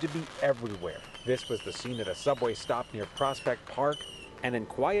seem to be everywhere. This was the scene at a subway stop near Prospect Park and in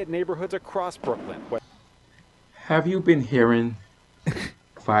quiet neighborhoods across Brooklyn. Have you been hearing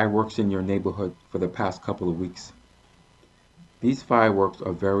fireworks in your neighborhood for the past couple of weeks? These fireworks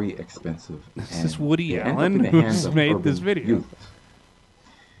are very expensive. This is Woody they end up Allen in the who's hands of made urban this video. youth.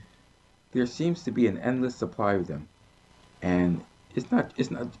 There seems to be an endless supply of them, and it's not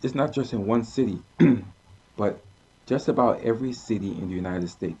just in one city, but just about every city in the United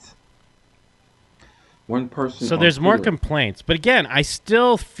States. One person. So on there's more Twitter- complaints. But again, I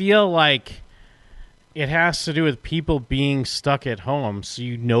still feel like it has to do with people being stuck at home. So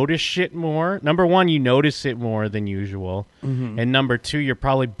you notice shit more. Number one, you notice it more than usual. Mhm. And number two, you're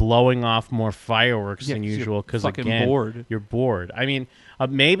probably blowing off more fireworks Yeah, than 'cause you're usual because, fucking again, bored. you're bored. I mean,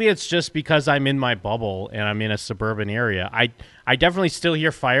 maybe it's just because I'm in my bubble and I'm in a suburban area. I definitely still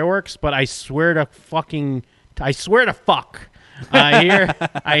hear fireworks, but I swear to fuck.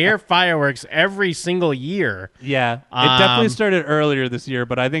 I hear fireworks every single year. Yeah, it definitely Um, started earlier this year,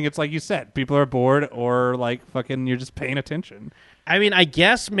 but I think it's like you said, people are bored or like fucking you're just paying attention. I mean, I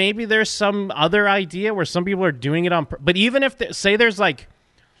guess maybe there's some other idea where some people are doing it on. But even if say there's like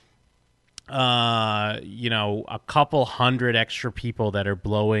a couple hundred extra people that are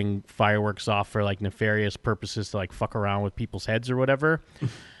blowing fireworks off for like nefarious purposes to like fuck around with people's heads or whatever.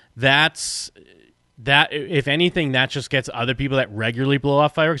 That, if anything, that just gets other people that regularly blow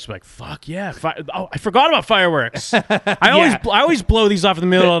off fireworks like, fuck yeah. Oh, I forgot about fireworks. I always blow these off in the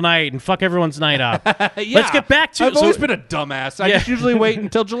middle of the night and fuck everyone's night up. Let's get back to it. I've always been a dumbass. I just usually wait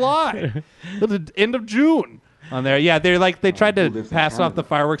until July, till the end of June. On there, yeah, they tried to pass off the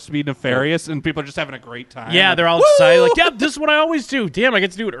fireworks to be nefarious, and people are just having a great time. Yeah, they're all excited. Like, yeah, this is what I always do. Damn, I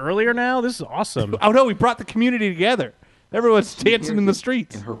get to do it earlier now. This is awesome. Oh no, we brought the community together. Everyone's dancing in the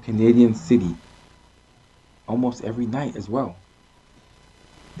streets. In her Canadian city, almost every night as well.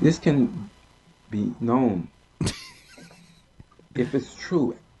 This can be known if it's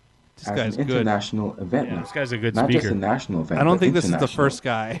true as an international event. Yeah, this guy's a good not speaker. Just a national event. I don't but think this is the international, first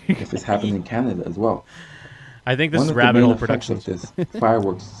guy. if it's happening in Canada as well. I think this One is of the Rabbit main Hole effects Productions. of this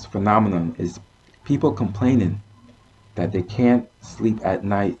fireworks phenomenon is people complaining that they can't sleep at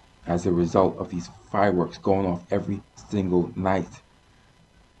night as a result of these fireworks going off every single night.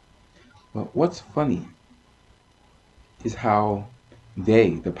 But what's funny is how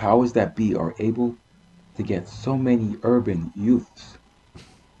they, the powers that be, are able to get so many urban youths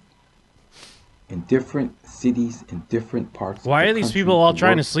in different cities in different parts. Why of the are these country people all to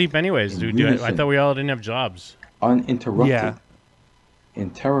trying to work sleep anyways, in dude? I unison, thought we all didn't have jobs. uninterrupted in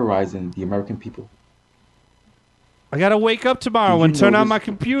terrorizing the American people. I gotta wake up tomorrow and turn on my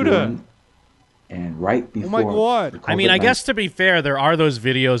computer. And right Oh before my god! I mean, I guess to be fair, there are those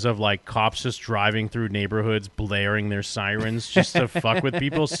videos of like cops just driving through neighborhoods, blaring their sirens just to fuck with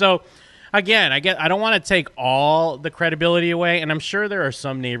people. So, again, I don't want to take all the credibility away, and I'm sure there are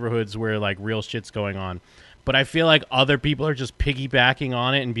some neighborhoods where like real shit's going on. But I feel like other people are just piggybacking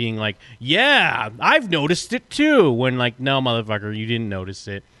on it and being like, "Yeah, I've noticed it too." When like, no, motherfucker, you didn't notice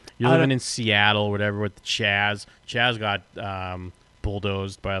it. You're living in Seattle, or whatever, with the Chaz. Chaz got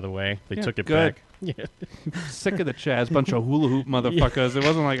bulldozed, by the way. They took it good. back. Yeah. Sick of the Chaz, bunch of hula hoop motherfuckers. It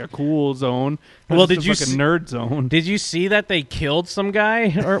wasn't like a cool zone. It Well, was did just you like a nerd zone? Did you see that they killed some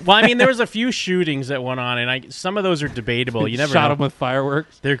guy? Well, I mean, there was a few shootings that went on, and some of those are debatable. You never shot know. him with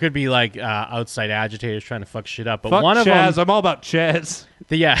fireworks. There could be like outside agitators trying to fuck shit up. But Fuck one of Chaz. them, I'm all about Chaz.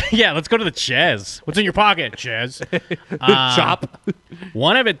 yeah, let's go to the Chaz. What's in your pocket, Chaz? Chop.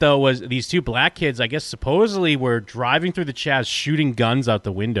 One of it though was these two black kids. I guess supposedly were driving through the Chaz, shooting guns out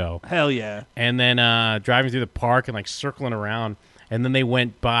the window. Hell yeah. And then driving through the park and like circling around. And then they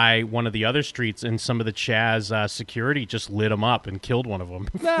went by one of the other streets, and some of the Chaz security just lit them up and killed one of them.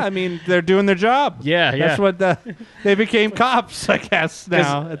 Yeah, I mean, they're doing their job. Yeah, That's what they became cops, I guess,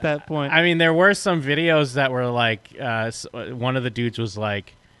 now at that point. I mean, there were some videos that were like, one of the dudes was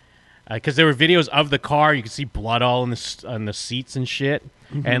like, because there were videos of the car, you could see blood all on the seats and shit.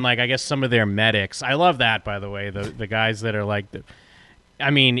 Mhm. And like, I guess some of their medics, I love that, by the way, the guys that are like, I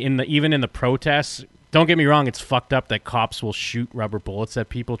mean, even in the protests. Don't get me wrong, it's fucked up that cops will shoot rubber bullets at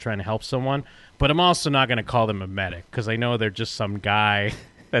people trying to help someone, but I'm also not going to call them a medic, because I know they're just some guy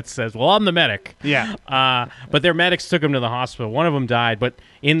that says, well, I'm the medic. Yeah. But their medics took him to the hospital. One of them died, but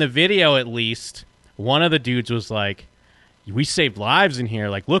in the video, at least, one of the dudes was like, we saved lives in here.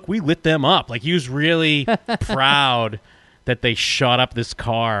 Like, look, we lit them up. Like, he was really proud that they shot up this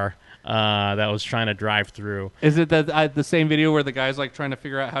car that was trying to drive through. Is it the same video where the guy's like trying to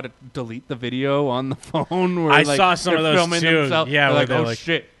figure out how to delete the video on the phone? Where, I like, saw some they're of those filming too. themselves? Yeah, They're where like, they're oh like-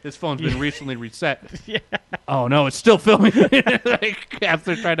 shit, this phone's been recently reset. Yeah. Oh no, it's still filming. Like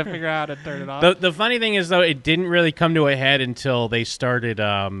after trying to figure out how to turn it off. The funny thing is, though, it didn't really come to a head until they started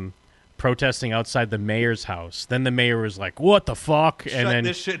protesting outside the mayor's house. Then the mayor was like, what the fuck? Shut and then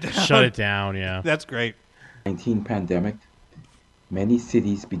this shit down. shut it down, yeah. That's great. COVID-19 pandemic, many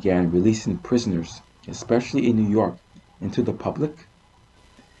cities began releasing prisoners, especially in New York, into the public.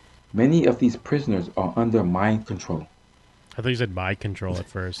 Many of these prisoners are under mind control. I thought you said mind control at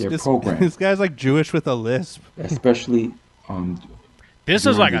first. They're programmed, This guy's like Jewish with a lisp. especially This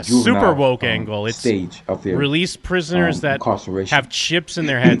is during like the a super juvenile, woke angle. It's stage of their release prisoners that incarceration. have chips in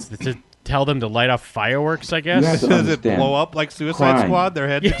their heads to tell them to light off fireworks, I You have guess. to Does it understand, blow up like Suicide crime, Squad? Their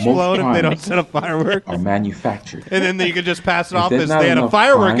heads most explode if they don't crimes set a firework. are manufactured. And then you can just pass it If off there's as not they had a enough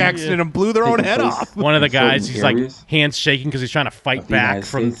firework crime accident and blew their own taking head place off. One of the in certain guys, he's like areas hands shaking because he's trying to fight of the United back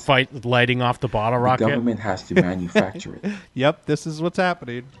from States, lighting off the bottle the rocket. government has to manufacture it. Yep, this is what's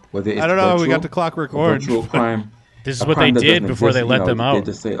happening. Whether it's I don't know how we got virtual to Clockwork or Orange. virtual crime. This is a what crime they that did doesn't before they exist, let them They out.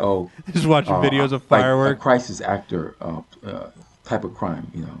 just say, "Oh, Just watching videos of like fireworks. a crisis actor type of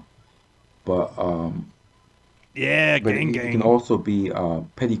crime," But Yeah, but gang it gang. can also be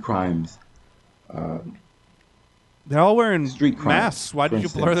petty crimes They're all wearing Street crime, masks. Why for did you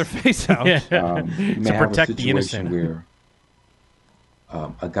blur their instance. face out? You may To have protect a the situation innocent. where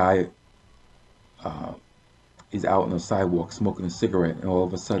a guy is out on the sidewalk smoking a cigarette, and all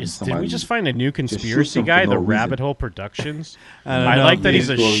of a sudden Did somebody we just find a new just shoots conspiracy him for guy? no The reason. Rabbit Hole Productions. I don't I know. like that he's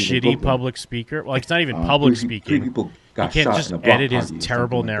a Stories in shitty Brooklyn. public speaker. Well, it's not even public three speaking. people He got can't shot just in a block edit his party or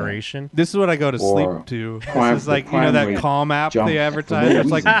terrible something like that. narration. This is what I go to Or sleep to. crime- This is like, the you know, crime that rate Calm app jumped they for advertise. no It's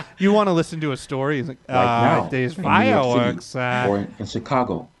like, reason. you want to listen to a story. It's like, Right now, there's in New York City fireworks. or in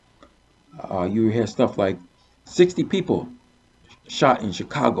Chicago, you hear stuff like 60 people shot in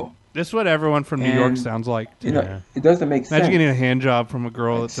Chicago. This is what everyone from New York And, sounds like. You know, it doesn't make sense. Imagine getting a hand job from a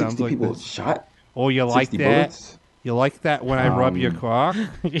girl that 60 sounds like people this. shot. Oh, you like 60 that? bullets. You like that when I rub your cock?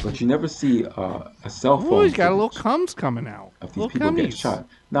 But you never see a cell phone. Oh, he's got a footage little cums coming out. of these Little people get cummies. shot.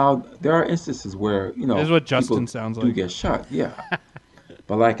 Now there are instances where This is what Justin people sounds do like. get shot. Yeah,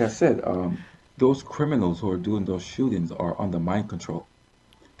 but like I said, those criminals who are doing those shootings are under mind control.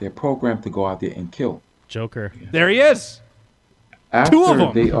 They're programmed to go out there and kill. Joker. There he is. After Two of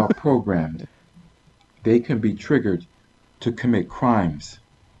them. they are programmed, they can be triggered to commit crimes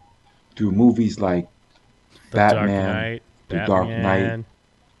through movies like The Dark Batman, Knight, The Dark Batman. Knight,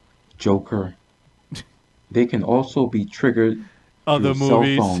 Joker. They can also be triggered Other through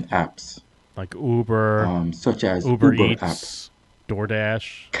movies. cell phone apps, Like Uber, such as Uber Uber Eats, app,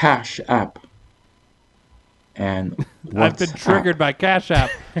 DoorDash. Cash App, and I've been WhatsApp. triggered by Cash App.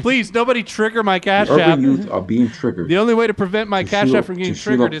 Please, nobody trigger my Cash The App. urban youth are being triggered. The only way to prevent my to Cash shoot App up- from getting to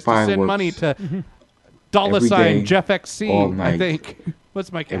shoot up triggered is to send fireworks money to dollar every sign day, Jeff XC, all I night, think.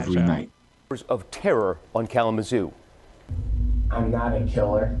 What's my Cash every App? night. Of terror on Kalamazoo. I'm not a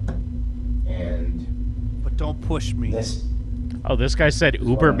killer, and But don't push me. Oh, this guy said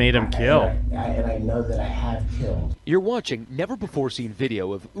Uber made him kill. And I know that I have killed. You're watching never-before-seen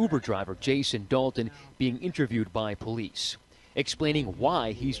video of Uber driver Jason Dalton being interviewed by police, explaining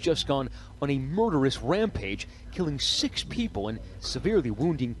why he's just gone on a murderous rampage, killing 6 people and severely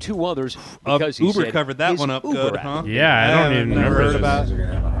wounding 2 others because he Uber said covered that his one up Uber good, app- huh? Yeah, I don't even never remember heard this. about You guys are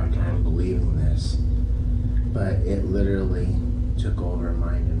gonna have a hard time believing this, but it literally took over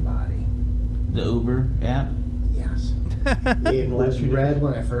mind and body. The Uber app? Yes. It was red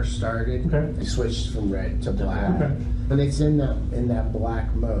when I first started. I switched from red to black. When it's in that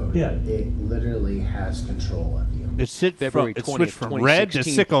black mode, it literally has control of you. It February switched 20th, from red to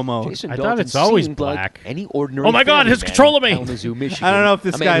 2016, sicko mode. Jason I thought Dalton it's always seemed like black. any ordinary Oh my God, family his man control of in me. Kalamazoo, Michigan, I don't know if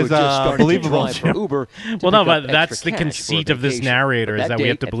this a man who guy's had just started to believable. drive for Uber to Well, pick no, up but that's extra the cash for a conceit of this vacation. narrator, But is that we day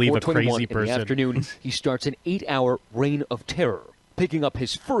have to at believe a 4:21 crazy in the person. afternoon, he starts an 8-hour reign of terror, picking up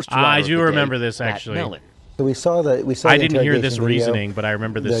his first I rider of do the day, remember this, Matt actually. Mellon. So we saw the I the didn't hear interrogation this video, reasoning, but I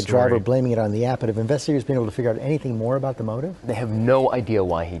remember this the story. driver blaming it on the app. But have investigators been able to figure out anything more about the motive? They have no idea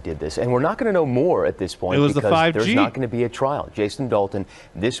why he did this, and we're not going to know more at this point It was the because 5G. there's not going to be a trial. Jason Dalton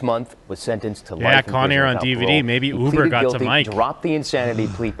this month was sentenced to Yeah, life in Con prison Air on without DVD. parole. Maybe He Uber pleaded got to guilty, Mike. dropped the insanity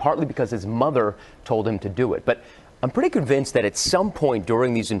plea partly because his mother told him to do it. But I'm pretty convinced that at some point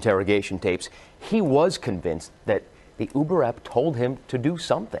during these interrogation tapes, he was convinced that the Uber app told him to do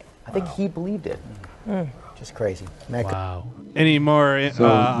something. I think he believed it. Just crazy. Wow. Any more?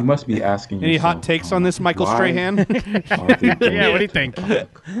 So you must be asking Any yourself, hot takes on this, Michael why Strahan? are they doing Yeah, what do you think?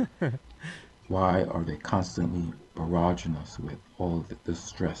 Why are they constantly barraging us with all of this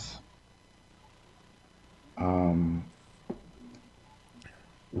stress?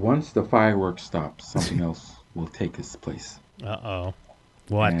 Once the fireworks stop, something else will take its place. Uh-oh.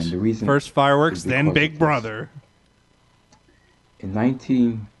 What? And the reason First fireworks, is then because Big of this. Brother. In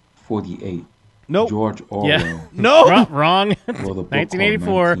 1948, Nope. George Orwell Yeah. No. Wrong. wrote a book called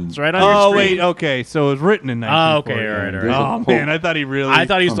 1984. It's right on your Oh, screen. wait, okay. So it was written in Oh, 1940. okay, all right, all There's right. a Oh, quote man, I thought he really... I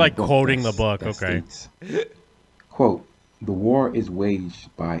thought he was from the like book quoting the that book. Okay. states, quote, "The war is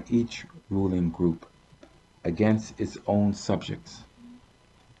waged by each ruling group against its own subjects.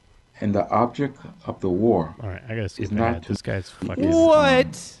 And the object of the war All right, I gotta skip is not ahead. to This guy's is, fucking.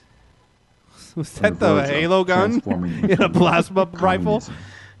 What? Was on that the verge of Halo gun transforming in a into plasma rifle? communism.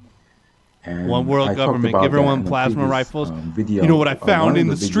 And One world I talked government, about give everyone that in a plasma previous, rifles. video. You know what I One found of in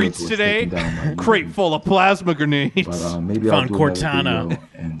the videos streets was today? taken down by Crate YouTube. full of plasma grenades. But maybe I'll Found do another Cortana. video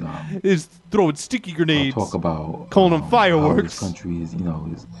and Is throwing sticky I'll grenades. talk about calling them how fireworks. this country is,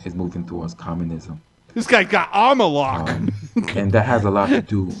 is moving towards communism. This guy got armor lock. And that has a lot to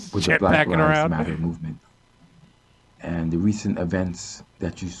do with the Black Jetpacking Lives around. Matter movement. And the recent events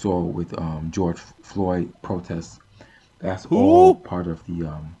that you saw with George Floyd protests, that's all part of the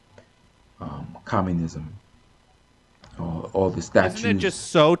communism. all the statues. Isn't it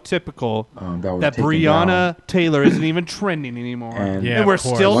just so typical that were that taken Breonna down. Taylor isn't even trending anymore? And, And we're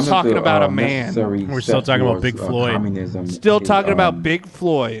still one of talking the, about a man. necessary We're still steps talking about was, Big Floyd. Communism Still is, talking about Big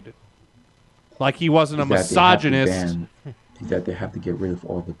Floyd. Like he wasn't a is that they have to misogynist. is that they have to get rid of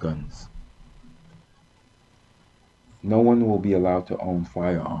all the guns. No one will be allowed to own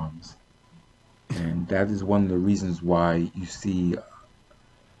firearms. And that is one of the reasons why you see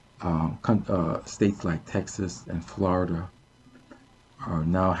states like Texas and Florida are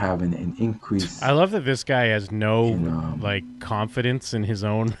now having an increase. I love that this guy has no like confidence in his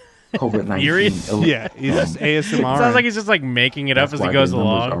own COVID-19 theories. Yeah, he's just ASMR. Sounds like he's just like making it up That's as he why goes the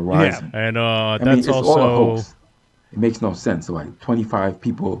numbers along. are rising. And I mean, that's it's all a also hoax. It makes no sense. So like 25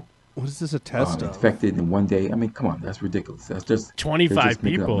 people What is this a test of? infected in one day. I mean, come on, that's ridiculous. That's just they're 25 just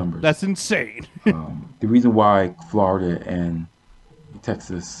making up people. numbers. That's insane. The reason why Florida and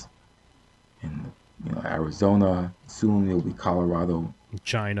Texas and Arizona, soon it'll be Colorado,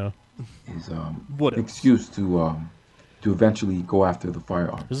 China, is an excuse to eventually go after the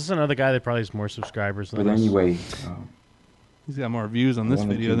firearms. Is this another guy that probably has more subscribers than But us? anyway, He's got more views on I this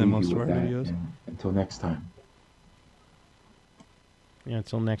wanted video to than leave most you of our with that, videos. and until next time. Yeah,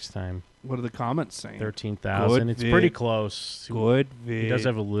 until next time. What are the comments saying? 13,000. It's Good pretty vid. close. Good He does vid.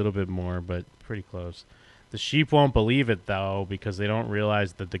 have a little bit more, but pretty close. The sheep won't believe it, though, because they don't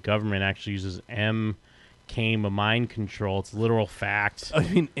realize that the government actually uses M-CAME mind control. It's literal fact. I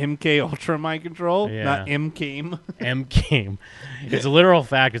mean, MK Ultra mind control, Yeah. not M-CAME. M-CAME. It's a literal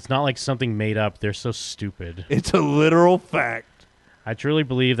fact. It's not like something made up. They're so stupid. It's a literal fact. I truly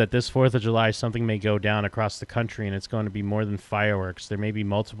believe that this 4th of July, something may go down across the country, and it's going to be more than fireworks. There may be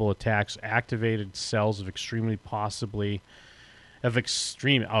multiple attacks, activated cells of extremists.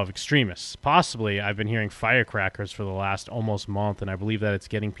 Possibly, I've been hearing firecrackers for the last almost month, and I believe that it's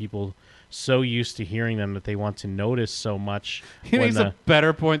getting people so used to hearing them that they want to notice so much. He makes a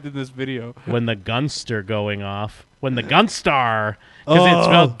better point than this video. When the Gunster going off. When the Gunstar, because it's Oh.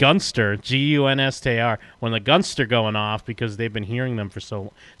 spelled Gunster, G-U-N-S-T-A-R. When the Gunster going off because they've been hearing them for so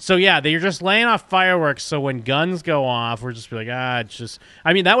long. So, yeah, they're just laying off fireworks, so when guns go off, we're just be like, it's just...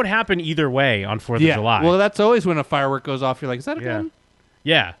 I mean, that would happen either way on 4th of July. Well, that's always when a firework goes off. You're like, is that a gun?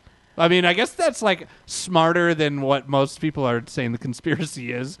 Yeah. I mean, I guess that's like smarter than what most people are saying the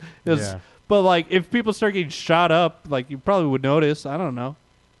conspiracy is. Yeah. But like, if people start getting shot up, like you probably would notice. I don't know.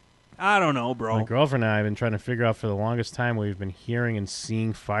 I don't know, bro. My girlfriend and I have been trying to figure out for the longest time. We've been hearing and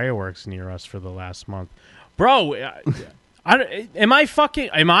seeing fireworks near us for the last month. Bro, am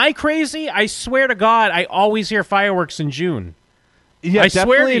I crazy? I swear to God, I always hear fireworks in June. Yeah, I swear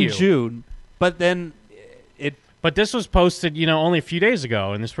definitely to in you. June. But then But this was posted, only a few days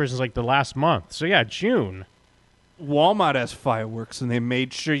ago, and this person's like the last month. So yeah, June. Walmart has fireworks, and they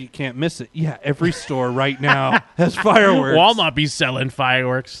made sure you can't miss it. Yeah, every store right now has fireworks. Walmart be selling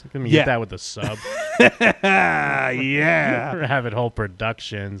fireworks. Let me Yeah. get that with the sub. Yeah. We're having whole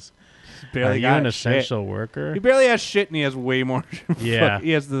productions. Barely Are you got an shit. essential worker? He barely has shit, and he has way more. Yeah.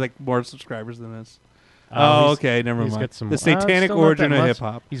 He has like more subscribers than us. Oh, he's- Okay, never he's mind. got some- The satanic still not origin that of much. hip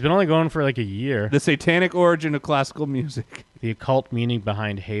hop. He's been only going for like a year. The satanic origin of classical music. The occult meaning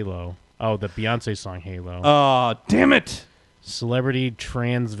behind Halo. Oh, the Beyonce song Halo. Oh, damn it! Celebrity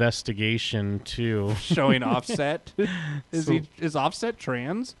transvestigation 2. Showing Offset. Is Offset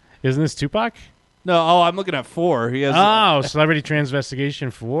trans? Isn't this Tupac? No. Oh, I'm looking at 4. He has. Oh, Celebrity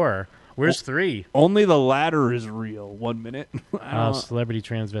Transvestigation 4. Where's 3? Only the latter is real. 1 minute. Oh, Celebrity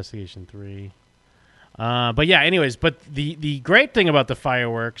Transvestigation 3. But yeah, anyways, but the great thing about the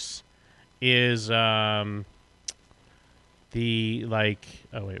fireworks is I think I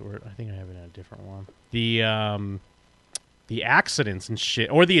have it in a different one. The accidents and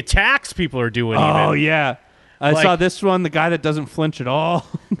shit, or the attacks people are doing. Oh even. yeah, I Like- saw this one. The guy that doesn't flinch at all.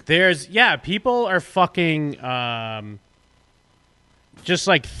 People are fucking just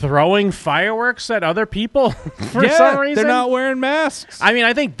like throwing fireworks at other people for some reason. They're not wearing masks. I mean,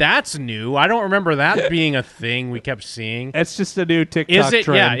 I think that's new. I don't remember that being a thing we kept seeing. It's just a new TikTok Is it?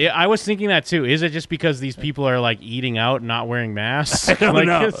 trend. Yeah, I was thinking that too. Is it just because these people are like eating out and not wearing masks? I don't Like,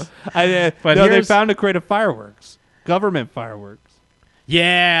 know. it's- but No, they here's- found a crate of fireworks. Government fireworks.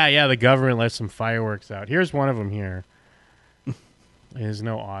 Yeah, the government let some fireworks out. Here's one of them here. There's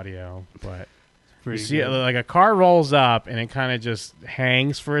no audio, but you Pretty see, good. like a car rolls up and it kind of just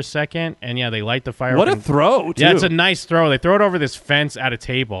hangs for a second, and yeah, they light the firework. What a and- throw, Yeah, it's too. a nice throw. They throw it over this fence at a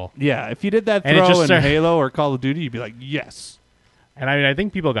table. Yeah, if you did that And it throw just in start- Halo or Call of Duty, you'd be like, yes. And I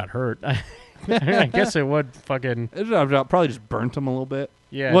think people got hurt. I guess it would fucking. It probably just burnt them a little bit.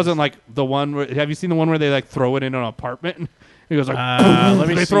 Yeah, It wasn't like the one where, have you seen the one where they like throw it in an apartment He goes like, let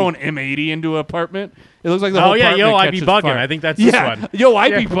me they see. throw an M80 into an apartment. It looks like the Oh, whole yeah, apartment yo, I be catches bugging. fire. I think that's this one. Yo, I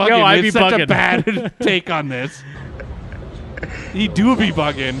be Yeah, bugging. yo, I it's be such a bugging. bad take on this. He do be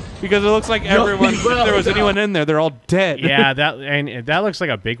bugging because it looks like everyone. If there was anyone in there, they're all dead. Yeah, that looks like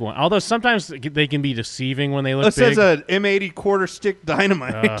a big one. Although sometimes they can be deceiving when they look This big. says an M80 quarter stick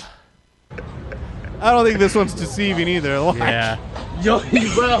dynamite. I don't think this one's deceiving either. Watch. Yeah. Yo, he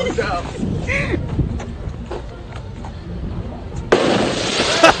well up.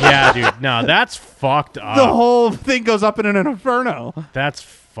 Yeah, dude. No, that's fucked up. The whole thing goes up in an inferno. That's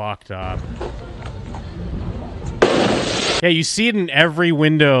fucked up. Yeah, you see it in every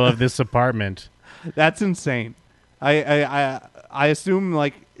window of this apartment. That's insane. I assume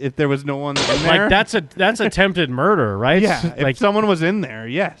like if there was no one in there, Like that's attempted murder, right? yeah, Like if someone was in there,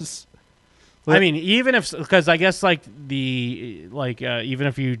 yes. I mean, even if, because I guess like even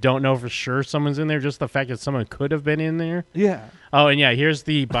if you don't know for sure someone's in there, just the fact that someone could have been in there. Yeah. Oh, and yeah, here's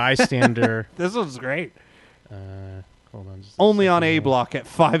the bystander. This one's great. Hold on. Just Only on A block at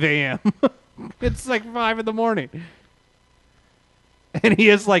 5 a.m. It's like 5 in the morning, and he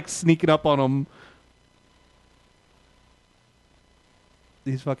is like sneaking up on them.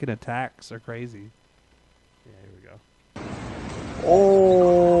 These fucking attacks are crazy. Yeah, here we go.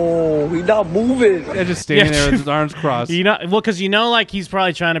 Oh, he not moving. Yeah, just standing there with his arms crossed. Because like he's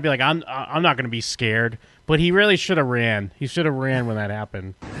probably trying to be like, I'm not going to be scared, but he really should have ran. He should have ran when that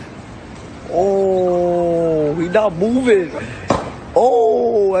happened. Oh, he not moving.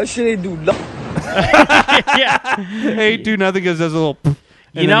 Oh, that shit ain't do nothing. Yeah. Hey, do nothing because there's a little.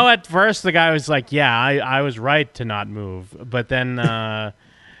 You know, at first the guy was like, "Yeah, I was right to not move," but then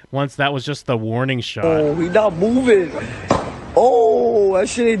once that was just the warning shot. Oh, he not moving. Oh, that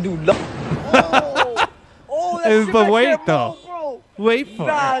shit ain't do nothing. Oh, that shit But right wait there, though, bro. wait for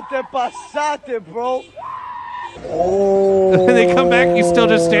Nah, it. te pasaste, bro. Oh, They come back, he's still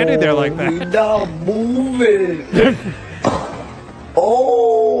just standing there like that. He not moving.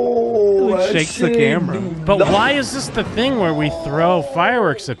 Oh, that Shakes the shit camera. do But nothing. why is this the thing where we throw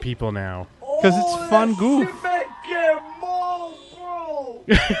fireworks at people now? Because it's fun goof.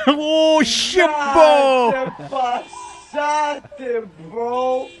 Oh shit, bro! Te pasaste,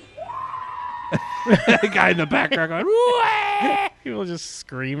 bro. The guy in the background going, "Wah!" People just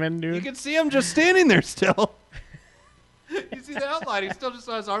screaming, dude. You can see him just standing there still. You see the outline. He's still just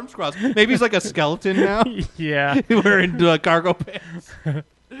on his arms crossed. Maybe he's like a skeleton now. Yeah. Wearing cargo pants.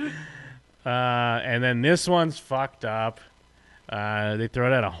 And then this one's fucked up. They throw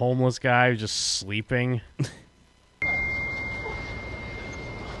it at a homeless guy who's just sleeping.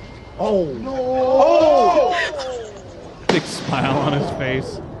 Oh no! Oh! Big smile on his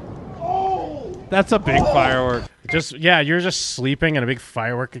face. That's a big firework. You're just sleeping and a big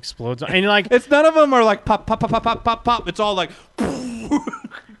firework explodes. And you're like, it's none of them are like pop, pop, pop, pop, pop, pop, pop. It's all like.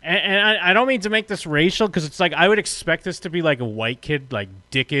 And I don't mean to make this racial because it's like I would expect this to be like a white kid, like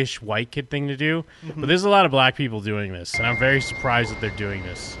dickish white kid thing to do. But there's a lot of black people doing this, and I'm very surprised that they're doing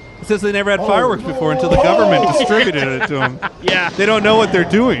this. It says they never had fireworks before until the government distributed it to them. Yeah. They don't know what they're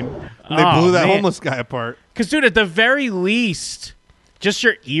doing. And they blew that man. homeless guy apart. Because, dude, at the very least, just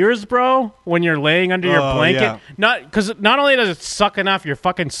your ears, bro, when you're laying under your Oh, blanket. yeah. Because not only does it suck enough, you're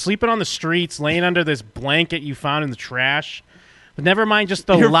fucking sleeping on the streets, laying under this blanket you found in the trash. But never mind just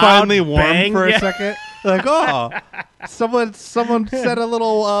the You're loud finally warm bang. for a Yeah. second. Like, oh, someone set a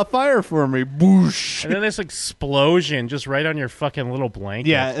little fire for me. Boosh. And then this explosion just right on your fucking little blanket.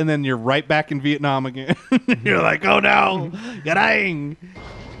 Yeah, and then you're right back in Vietnam again. You're like, oh no, gadang.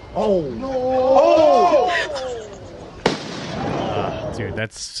 Oh no! Oh! Dude,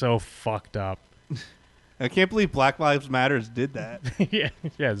 that's so fucked up. I can't believe Black Lives Matters did that. yeah,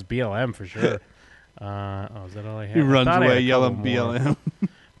 it's BLM for sure. Is that all I have? He I runs thought I had away a yelling couple more. BLM.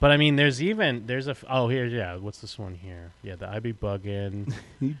 But I mean, there's here, yeah. What's this one here? Yeah, the I be bugging.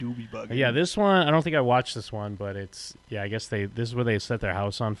 You do be bugging. Yeah, this one. I don't think I watched this one, but it's I guess this is where they set their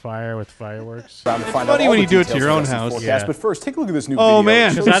house on fire with fireworks. It's funny when you do it to your own house. Yeah. But first, take a look at this new Oh, video.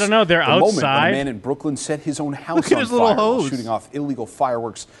 man. It 'Cause shows I don't know, they're the moment when outside. a man in Brooklyn set his own house Look at on his little fire while hose. shooting off illegal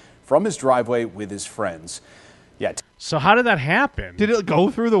fireworks from his driveway with his friends. Yeah. So how did that happen? Did it go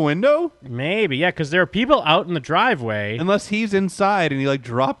through the window? Maybe, yeah, because there are people out in the driveway. Unless he's inside and he like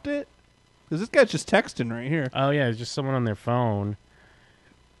dropped it. Because this guy's just texting right here. Oh yeah, it's just someone on their phone.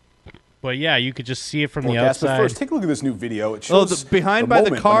 But yeah, you could just see it from the Forecast, but outside. first, take a look at this new video. It Oh, shows behind by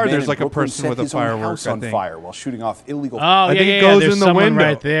the moment car, when man there's in like a Brooklyn person set with a his own firework, house I on think. fire while shooting off illegal. Oh, I yeah, think it yeah, goes there's in the someone window.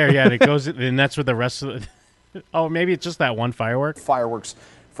 right there. Yeah, and it goes, and that's where the rest of the. Oh, maybe it's just that one firework. Fireworks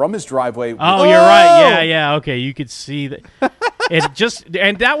from his driveway. Oh, you're right. Yeah, yeah. Okay, you could see that. It just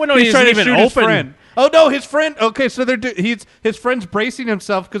and that window He's isn't trying to even shoot his open. friend. Oh no, his friend. Okay, so his friend's bracing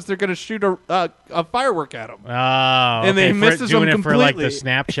himself because they're gonna shoot a firework at him. Oh, and okay, they misses doing him it for like completely. the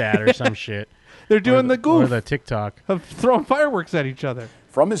Snapchat or some shit. They're doing the goof or the TikTok of throwing fireworks at each other.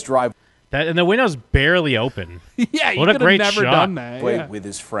 From his drive. That and the window's barely open. Yeah, what a great never shot. done that. With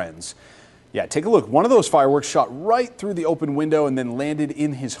his friends. Yeah, take a look. One of those fireworks shot right through the open window and then landed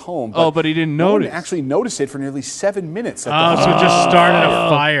in his home. But he didn't no one notice. actually noticed it for nearly 7 minutes. So it just started a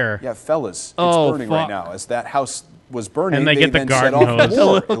fire. Yeah, fellas, it's Oh, burning fuck. right now. As that house was burning, And they get the then garden set off hose.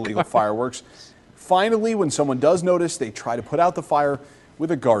 more illegal fireworks. Finally, when someone does notice, they try to put out the fire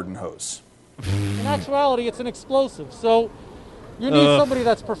with a garden hose. In actuality, it's an explosive. So you need somebody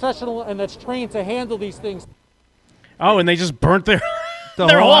that's professional and that's trained to handle these things. Oh, and they just burnt their The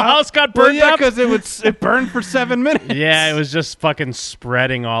their whole house got burned yeah, up. because it burned for 7 minutes. Yeah, it was just fucking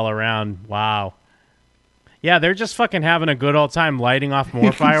spreading all around. Wow. Yeah, they're just fucking having a good old time lighting off more You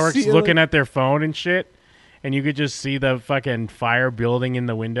can fireworks, see it. looking at their phone and shit, and you could just see the fucking fire building in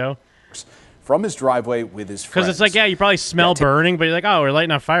the window. From his driveway with his friends. Because it's like, yeah, you probably smell burning, but you're like, oh, we're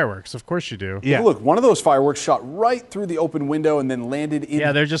lighting off fireworks. Of course you do. Take a look, one of those fireworks shot right through the open window and then landed in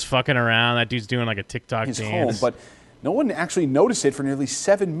Yeah, they're just fucking around. That dude's doing like a TikTok his dance. home, but no one actually noticed it for nearly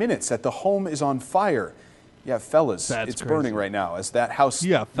 7 minutes that the home is on fire. Yeah, fellas, That's it's crazy. burning right now. As that house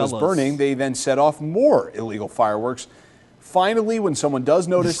was fellas. burning, they then set off more illegal fireworks. Finally, when someone does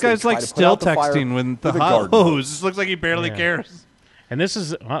notice, This guy's they try like to put still out the fire texting with the a garden hose. It looks like he barely Yeah. cares. And this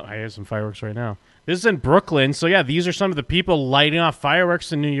is, well, I have some fireworks right now. This is in Brooklyn. So, yeah, these are some of the people lighting off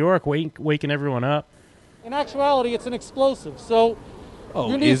fireworks in New York, waking everyone up. In actuality, it's an explosive. So Oh,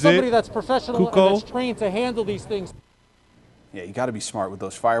 you need is somebody it? that's professional Kuko? and that's trained to handle these things. Yeah, you got to be smart with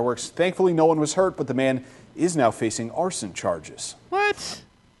those fireworks. Thankfully, no one was hurt, but the man is now facing arson charges. What?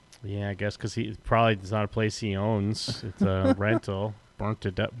 Yeah, I guess because he probably it's not a place he owns. It's a rental. Burnt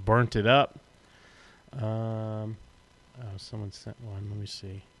it up. Oh, someone sent one. Let me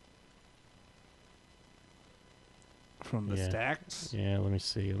see. From the stacks? Yeah, let me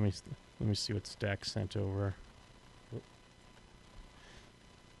see. Let me see what Stacks sent over.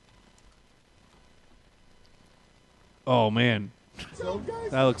 Oh man,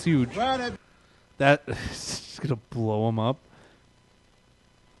 that looks huge. That is gonna blow him up.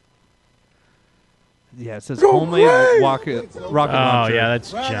 Yeah, it says Homeland rocket launcher. Oh yeah,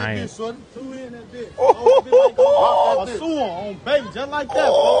 that's giant.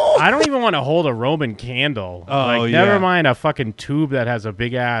 I don't even want to hold a Roman candle. Oh, like, yeah. never mind a fucking tube that has a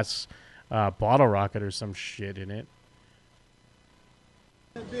big ass bottle rocket or some shit in it.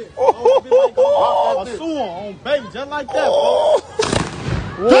 Damn,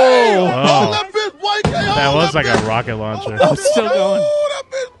 Oh. that bitch white. That was like a rocket launcher. I'm still going.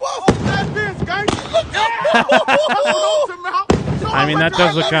 I mean, that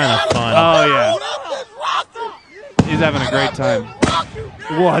does look kind of fun. Oh yeah, he's having a great time.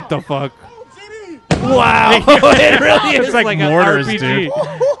 What the fuck? Wow, it really is It's like an mortars, RPG. dude.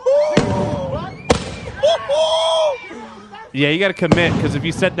 Yeah, you got to commit because if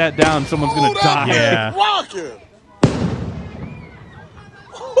you set that down, someone's gonna die. Yeah.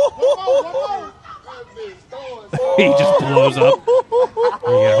 He just blows up. You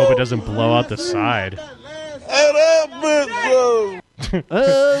gotta hope it doesn't blow out the side.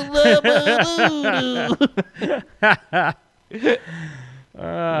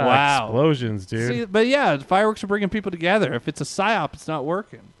 Wow. Explosions, dude. See, but yeah, fireworks are bringing people together. If it's a psyop, it's not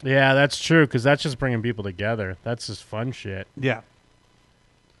working. Yeah, that's true, because that's just bringing people together. That's just fun shit. Yeah.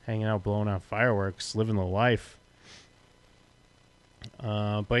 Hanging out, blowing out fireworks, living the life.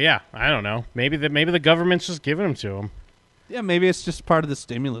 But yeah, I don't know. Maybe the government's just giving them to them. Yeah, maybe it's just part of the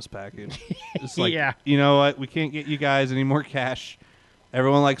stimulus package. It's like, Yeah. you know what? We can't get you guys any more cash.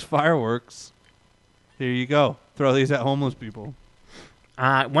 Everyone likes fireworks. Here you go. Throw these at homeless people.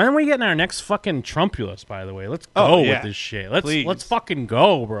 When are we getting our next fucking Trumpulus, by the way? Let's go Oh, yeah. with this shit. Let's Please. fucking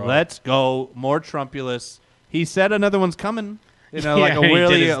go, bro. Let's go. More Trumpulus. He said another one's coming. You know, Yeah, like a he did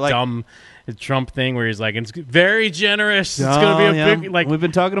really his like dumb Trump thing where he's like, it's very generous. It's gonna be a yeah. big like. We've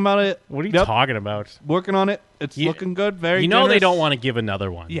been talking about it. What are you Yep. talking about? Working on it. It's looking good. Very. You know they generous. don't want to give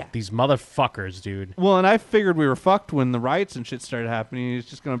another one. Yeah. These motherfuckers, dude. Well, and I figured we were fucked when the riots and shit started happening. It's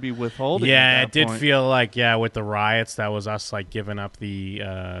just going to be withholding. Yeah, at it that did point. feel like with the riots that was us like giving up the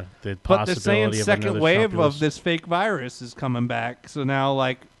But possibility they're saying of second another wave Trumpulus. of this fake virus is coming back. So now,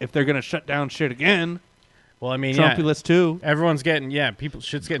 like, if they're going to shut down shit again, Well, I mean, Trumpulus too. Everyone's getting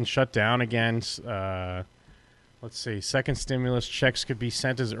shit's getting shut down again. Let's see, second stimulus checks could be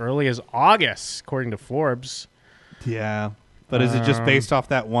sent as early as August, according to Forbes. Yeah, but is it just based off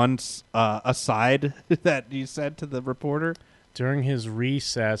that one aside that you said to the reporter? During this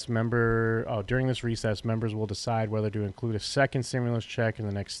recess, members will decide whether to include a second stimulus check in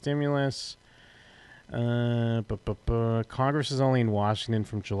the next stimulus. Congress is only in Washington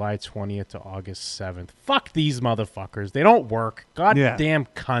from July 20th to August 7th. Fuck these motherfuckers. They don't work. Goddamn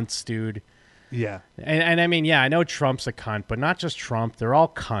cunts, dude. Yeah. And I mean, yeah, I know Trump's a cunt, but not just Trump. They're all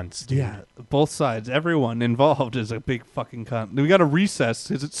cunts, dude. Yeah, both sides. Everyone involved is a big fucking cunt. We got a recess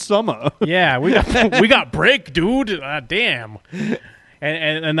because it's summer. Yeah, we got break, dude. Damn.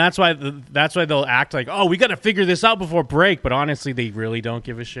 And that's why they'll act like, oh, we got to figure this out before break. But honestly, they really don't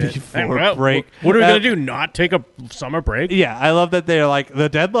give a shit. Before break. What are we going to do? Not take a summer break? Yeah, I love that they're like, the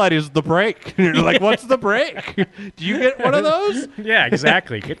deadline is the break. You're like, what's the break? Do you get one of those? Yeah,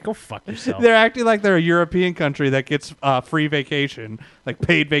 exactly. Go fuck yourself. They're acting like they're a European country that gets free vacation, like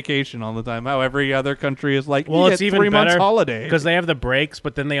paid vacation all the time. How every other country is like, well, you it's get even 3 months better holiday. because they have the breaks,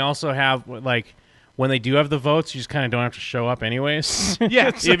 but then they also have like when they do have the votes, you just kind of don't have to show up anyways.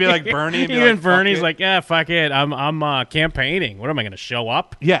 Yeah, you'd be like Bernie. And be Even like, Bernie's fuck it. like, yeah, fuck it. I'm campaigning. What am I going to show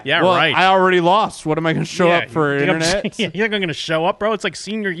up? Yeah, well, right. I already lost. What am I going to show Yeah, up for you think I'm- internet? You think I'm going to show up, bro? It's like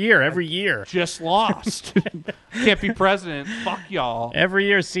senior year every year. Just lost. Can't be president. Fuck y'all. Every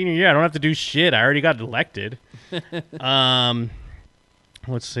year is senior year. I don't have to do shit. I already got elected. Let's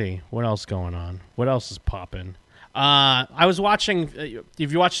see. What else going on? What else is popping? I was watching.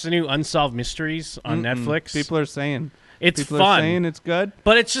 Have you watched the new Unsolved Mysteries on Netflix? People are saying It's People fun. are saying it's good.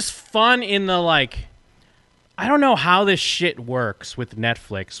 But it's just fun in the like. I don't know how this shit works with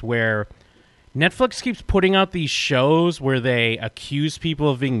Netflix, where Netflix keeps putting out these shows where they accuse people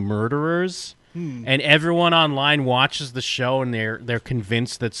of being murderers. And everyone online watches the show and they're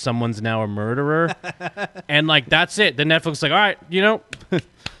convinced that someone's now a murderer. And like that's it. Then Netflix is like, all right,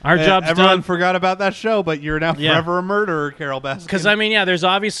 our job's Everyone done. forgot about that show, but you're now Yeah. forever a murderer, Carol Baskin. Because I mean, yeah, there's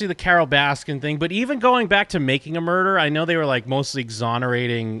obviously the Carol Baskin thing, but even going back to Making a Murder, I know they were like mostly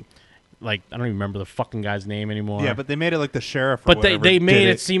exonerating. Like I don't even remember the fucking guy's name anymore. Yeah, but they made it like the sheriff. Or But whatever they made did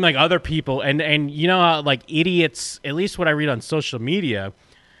it seem like other people, and you know how like idiots. At least what I read on social media,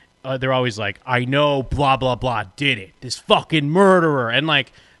 they're always like, "I know, blah blah blah, did it. This fucking murderer," and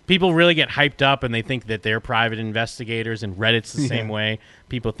like people really get hyped up and they think that they're private investigators. And Reddit's the same way.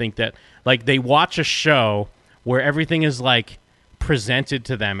 People think that like they watch a show where everything is like presented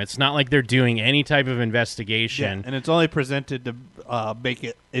to them. It's not like they're doing any type of investigation. Yeah, and it's only presented to make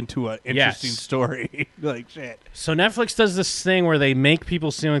it into an interesting story. Like shit. So Netflix does this thing where they make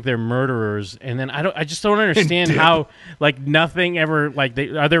people seem like they're murderers, and then I just don't understand how like nothing ever like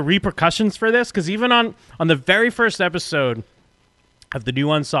are there repercussions for this? Because even on the very first episode of the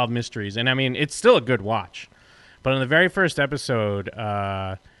new Unsolved Mysteries, and I mean it's still a good watch, but on the very first episode,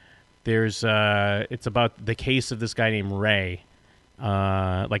 there's it's about the case of this guy named Ray,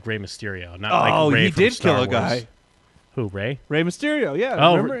 like Rey Mysterio, not like Ray he from did Star kill a Wars. guy. Who, Ray? Rey Mysterio, yeah.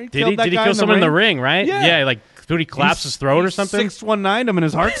 Oh, remember? did he guy kill someone in the ring, right? Yeah. Like, dude, he collapsed his throat or something? 619 him and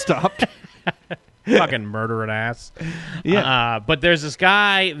his heart stopped. Fucking murdering ass. Yeah. But there's this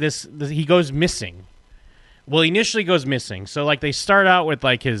guy, this he goes missing. Well, he initially goes missing. So, like, they start out with,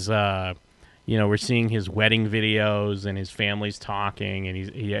 like, his, we're seeing his wedding videos and his family's talking, and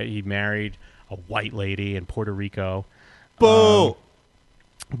he married a white lady in Puerto Rico. Boo!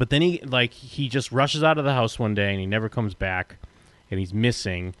 But then he just rushes out of the house one day and he never comes back, and he's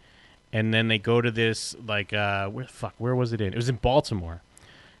missing. And then they go to this where was it in? It was in Baltimore.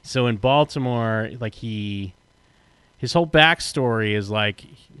 So in Baltimore, like his whole backstory is like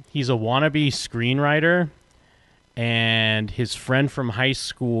he's a wannabe screenwriter, and his friend from high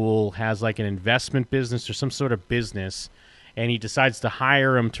school has like an investment business or some sort of business, and he decides to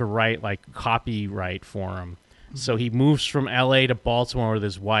hire him to write like copyright for him. So he moves from L.A. to Baltimore with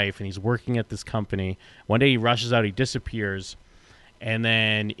his wife, and he's working at this company. One day he rushes out, he disappears. And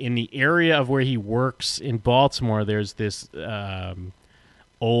then in the area of where he works in Baltimore, there's this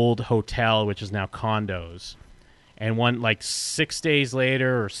old hotel, which is now condos. And 6 days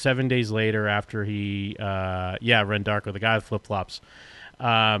later or 7 days later after he, Ren Darko, the guy with flip-flops,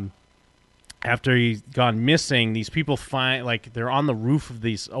 after he's gone missing, these people find, like, they're on the roof of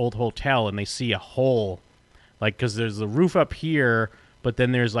this old hotel, and they see a hole. Like, because there's the roof up here, but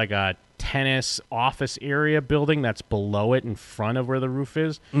then there's like a tennis office area building that's below it in front of where the roof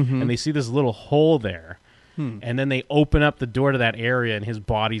is. Mhm. And they see this little hole there. And then they open up the door to that area, and his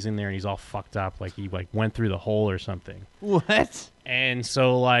body's in there, and he's all fucked up. Like, he went through the hole or something. What? And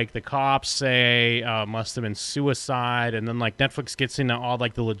so, like, the cops say must have been suicide. And then, like, Netflix gets into all,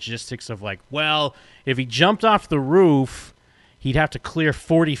 like, the logistics of, like, well, if he jumped off the roof, he'd have to clear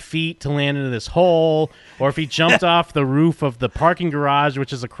 40 feet to land into this hole, or if he jumped off the roof of the parking garage,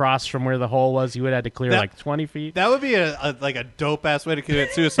 which is across from where the hole was, he would have to clear like 20 feet. That would be a dope ass way to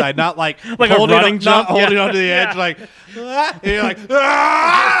commit suicide, not like Like a running jump, not holding yeah. onto the edge, Yeah. like and you're like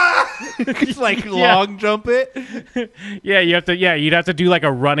just like long jump it. Yeah, you'd have to do like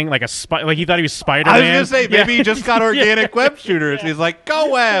a running, like a like he thought he was Spider-Man. I was gonna say maybe he just got organic web shooters. He's like,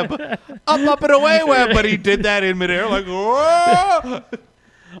 go web, up and away web, but he did that in midair, like whoa.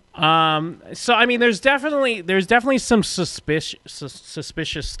 So I mean, there's definitely some suspicious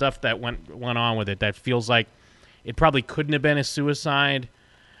stuff that went on with it that feels like it probably couldn't have been a suicide,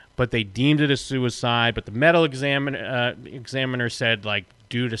 but they deemed it a suicide. But the medical examiner said, like,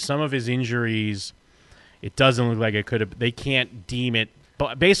 due to some of his injuries, it doesn't look like it could have. They can't deem it,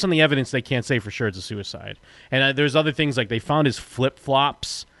 but based on the evidence, they can't say for sure it's a suicide. And there's other things, like they found his flip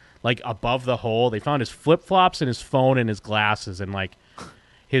flops like above the hole. They found his flip flops and his phone and his glasses, and like.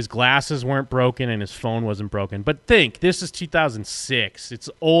 His glasses weren't broken and his phone wasn't broken. But think, this is 2006. It's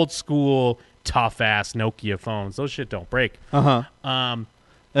old school, tough-ass Nokia phones. Those shit don't break. Uh-huh.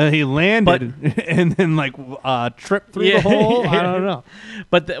 He landed and then, like, tripped through the hole. I don't know.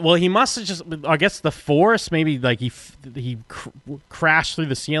 But, he must have just, I guess the force, maybe, like, he crashed through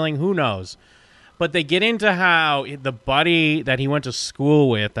the ceiling. Who knows? But they get into how the buddy that he went to school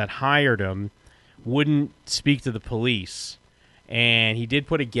with that hired him wouldn't speak to the police. And he did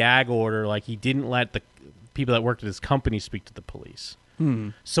put a gag order, like he didn't let the people that worked at his company speak to the police.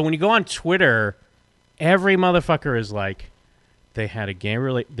 So when you go on Twitter, every motherfucker is like, they had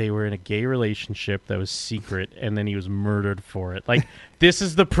a they were in a gay relationship that was secret, and then he was murdered for it. Like, this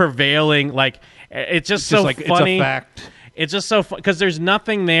is the prevailing, like, it's just so like, funny. It's a fact. It's just so fun because there's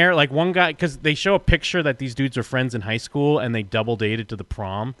nothing there. Like one guy, because they show a picture that these dudes are friends in high school and they double dated to the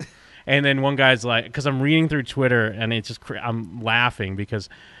prom. And then one guy's like, because I'm reading through Twitter and it's just, I'm laughing because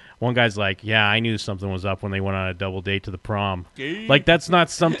one guy's like, yeah, I knew something was up when they went on a double date to the prom. Gay. Like, that's not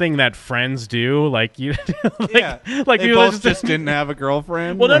something that friends do. Like, you, like they you both just didn't have a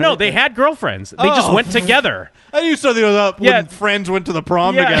girlfriend. Well, right? no, they had girlfriends. They just went together. I knew something was up when friends went to the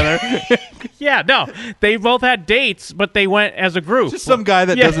prom together. Yeah, no, they both had dates, but they went as a group. Just some guy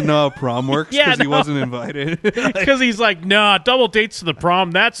that doesn't know how prom works because he no. wasn't invited. Because he's like, nah, double dates to the prom,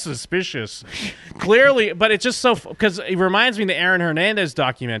 that's suspicious. Clearly, but it's just so, because it reminds me of the Aaron Hernandez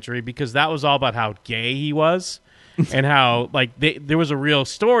documentary, because that was all about how gay he was. And how, like, there was a real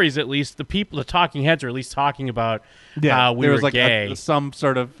stories, at least the talking heads are at least talking about how we there were was like gay. some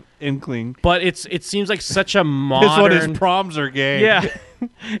sort of inkling. But it seems like such a modern. His proms are gay. Yeah,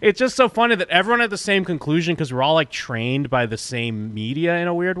 it's just so funny that everyone had the same conclusion because we're all like trained by the same media in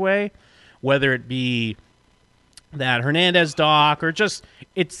a weird way, whether it be that Hernandez doc or just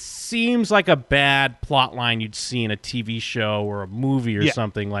it seems like a bad plot line you'd see in a TV show or a movie or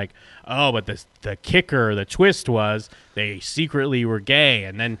something like, oh, but the kicker, the twist was they secretly were gay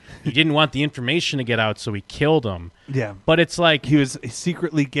and then he didn't want the information to get out, so he killed him. Yeah. But it's like he was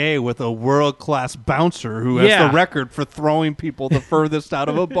secretly gay with a world-class bouncer who has the record for throwing people the furthest out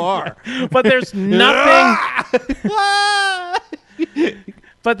of a bar. But there's nothing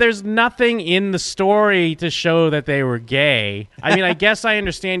But there's nothing in the story to show that they were gay. I mean, I guess I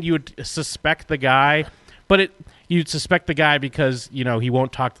understand you would suspect the guy, but you'd suspect the guy because, you know, he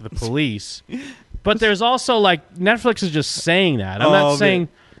won't talk to the police. But there's also, like, Netflix is just saying that. I'm not saying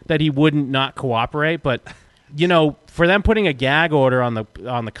that he wouldn't not cooperate, but, you know, for them putting a gag order on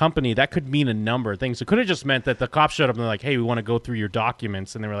the company, that could mean a number of things. It could have just meant that the cops showed up and they're like, hey, we want to go through your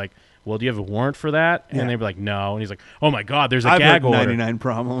documents. And they were like, well, do you have a warrant for that? And they'd be like, no. And he's like, oh, my God, there's a gag order. 99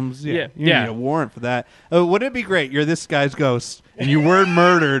 problems. Yeah. You Yeah. need a warrant for that. Wouldn't it be great? You're this guy's ghost, and you were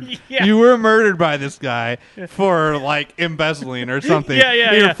murdered. Yeah. You were murdered by this guy for, like, embezzling or something.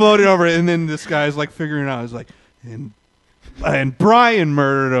 You're floating over it, and then this guy's, like, figuring it out. He's like, and Brian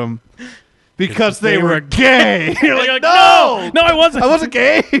murdered him. Because they were gay. You're like, no, I wasn't. I wasn't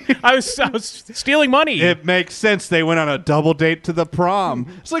gay. I was stealing money. It makes sense. They went on a double date to the prom.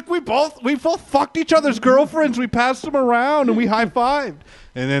 It's like we both fucked each other's girlfriends. We passed them around and we high-fived.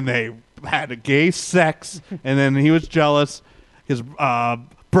 And then they had a gay sex. And then he was jealous because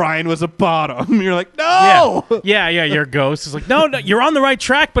Brian was a bottom. You're like, no. Yeah. Your ghost is like, no, you're on the right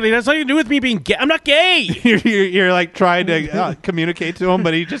track, but it has nothing to do with me being gay. I'm not gay. you're like trying to communicate to him,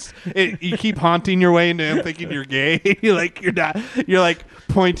 but you keep haunting your way into him thinking you're gay. You're not. You're like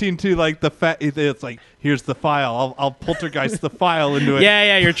pointing to like the it's like, here's the file. I'll poltergeist the file into it.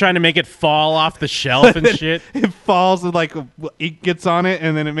 Yeah. You're trying to make it fall off the shelf and shit. It falls and like it gets on it,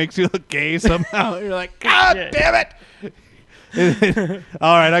 and then it makes you look gay somehow. You're like, God damn it.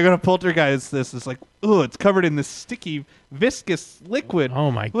 All right, I'm gonna poltergeist this. It's like, ooh, it's covered in this sticky, viscous liquid.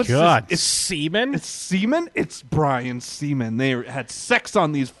 Oh my What's God. this? It's semen? It's semen? It's Brian's semen. They had sex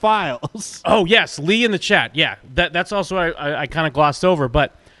on these files. Oh, yes. Lee in the chat. Yeah. That's also what I kind of glossed over.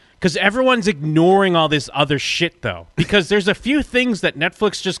 But because everyone's ignoring all this other shit, though. Because there's a few things that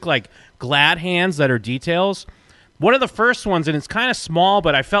Netflix just like glad hands that are details. One of the first ones, and it's kind of small,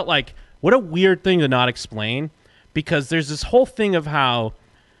 but I felt like, what a weird thing to not explain. Because there's this whole thing of how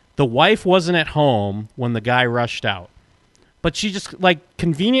the wife wasn't at home when the guy rushed out. But she just, like,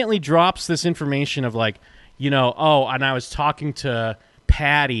 conveniently drops this information of, like, you know, oh, and I was talking to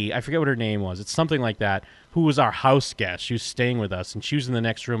Patty. I forget what her name was. It's something like that, who was our house guest. She was staying with us, and she was in the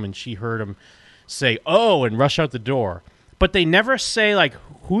next room, and she heard him say, oh, and rush out the door. But they never say, like,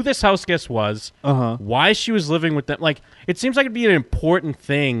 who this house guest was, why she was living with them. Like, it seems like it'd be an important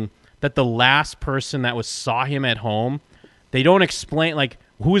thing that the last person that saw him at home, they don't explain, like,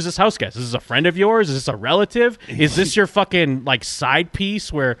 who is this house guest? Is this a friend of yours? Is this a relative? Is this your fucking, like, side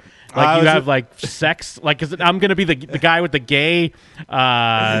piece where, like, you have, like, sex? Like, I'm going to be the guy with the gay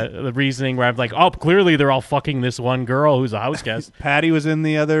the reasoning where I'm like, oh, clearly they're all fucking this one girl who's a house guest. Patty was in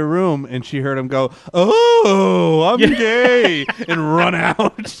the other room, and she heard him go, oh, I'm gay, and run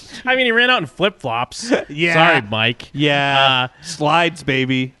out. I mean, he ran out in flip-flops. Yeah. Sorry, Mike. Yeah. Slides,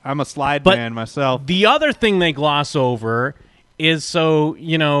 baby. I'm a slide man myself. The other thing they gloss over is, so,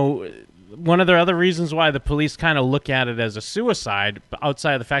 you know, one of the other reasons why the police kind of look at it as a suicide,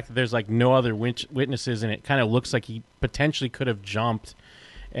 outside of the fact that there's, like, no other witnesses, and it kind of looks like he potentially could have jumped,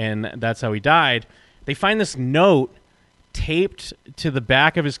 and that's how he died. They find this note taped to the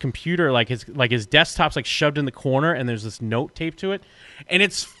back of his computer, like his desktop's, like, shoved in the corner, and there's this note taped to it, and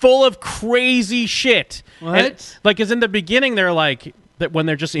it's full of crazy shit. What? And, like, as in the beginning, they're like, that when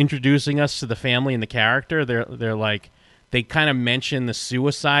they're just introducing us to the family and the character, they're like, they kind of mention the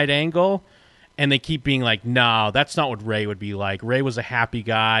suicide angle, and they keep being like, no, that's not what Ray would be like. Ray was a happy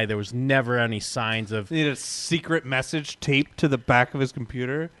guy. There was never any signs of... He had a secret message taped to the back of his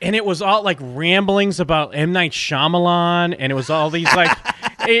computer. And it was all, like, ramblings about M. Night Shyamalan, and it was all these, like...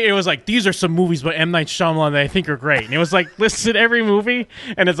 it was like, these are some movies by M. Night Shyamalan that I think are great. And it was, like, listed every movie,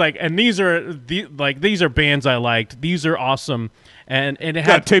 and it's like, and these are bands I liked. These are awesome. And it had...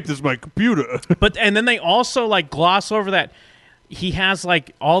 Gotta tape this to my computer. And then they also, like, gloss over that he has,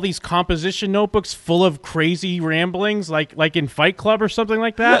 like, all these composition notebooks full of crazy ramblings, like in Fight Club or something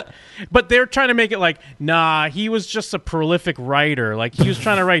like that. But they're trying to make it like, nah, he was just a prolific writer. Like, he was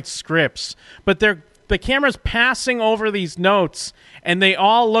trying to write scripts. But the camera's passing over these notes, and they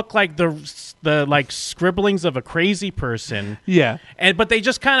all look like the like scribblings of a crazy person. Yeah. But they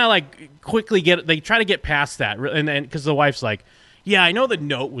just kind of, like, quickly they try to get past that, and because the wife's like, yeah, I know the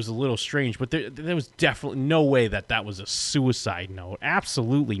note was a little strange, but there was definitely no way that was a suicide note.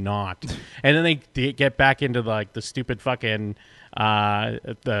 Absolutely not. And then they get back into the stupid fucking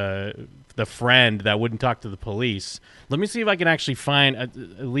the friend that wouldn't talk to the police. Let me see if I can actually find at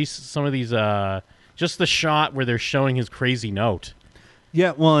least some of these, just the shot where they're showing his crazy note.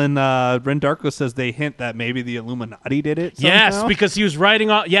 Yeah, well, and Rendarko says they hint that maybe the Illuminati did it somehow. Yes, because he was writing...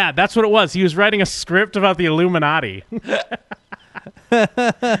 Yeah, that's what it was. He was writing a script about the Illuminati.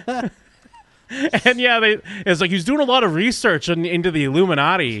 And yeah, it's like he was doing a lot of research into the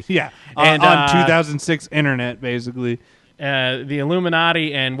Illuminati. Yeah, and, on 2006 internet, basically. The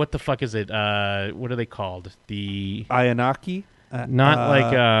Illuminati and what the fuck is it? What are they called? The Anunnaki? Not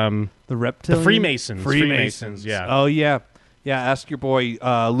like the reptilians? The Freemasons. Freemasons, yeah. Oh, yeah. Yeah, ask your boy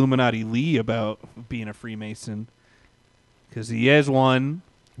Illuminati Lee about being a Freemason. Because he is one.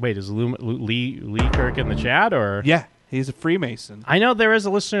 Wait, is Lee Kirk in the chat? Or yeah, he's a Freemason. I know there is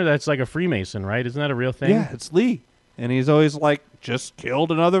a listener that's like a Freemason, right? Isn't that a real thing? Yeah, it's Lee. And he's always like, just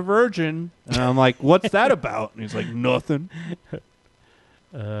killed another virgin. And I'm like, what's that about? And he's like, nothing. It's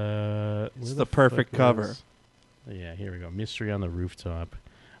the perfect cover. Yeah, here we go. Mystery on the Rooftop.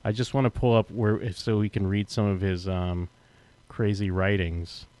 I just want to pull up so we can read some of his crazy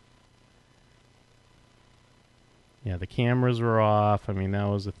writings. Yeah, the cameras were off. I mean, that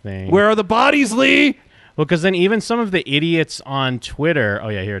was a thing. Where are the bodies, Lee? Well, because then even some of the idiots on Twitter... Oh,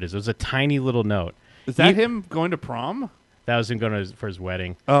 yeah, here it is. It was a tiny little note. Is that him going to prom? That was him going for his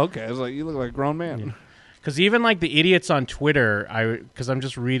wedding. Oh, okay. I was like, you look like a grown man. Because even like the idiots on Twitter, because I'm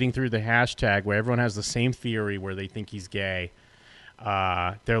just reading through the hashtag where everyone has the same theory where they think he's gay.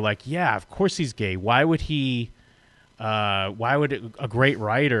 They're like, yeah, of course he's gay. Why would he... why would a great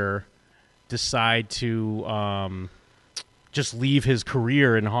writer decide to just leave his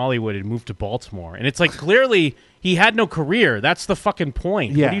career in Hollywood and move to Baltimore. And it's like, clearly he had no career. That's the fucking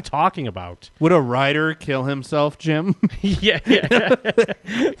point. Yeah. What are you talking about? Would a writer kill himself, Jim? yeah.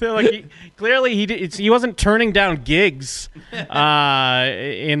 They're like, clearly he wasn't turning down gigs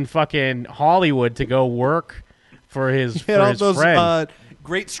in fucking Hollywood to go work for his, He had all those friend.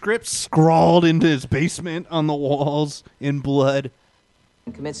 great scripts scrawled into his basement on the walls in blood.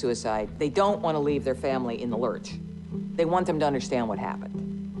 Commit suicide, they don't want to leave their family in the lurch. They want them to understand what happened.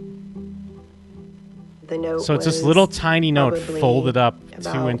 The note So it's this was little tiny note probably folded up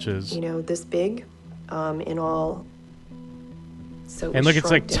about, 2 inches. You know, this big, in all. So it And was look,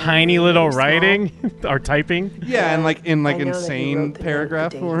 it's like shrunk down tiny really, little really small. writing or typing. Yeah, and like in like I know that he insane wrote the note the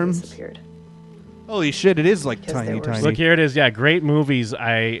paragraph day he forms. disappeared. Holy shit, it is like Because tiny, there were tiny. Look, here it is. Yeah, great movies.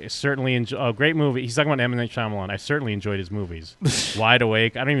 I certainly enjoy. Oh, great movie. He's talking about M. Night Shyamalan. I certainly enjoyed his movies. Wide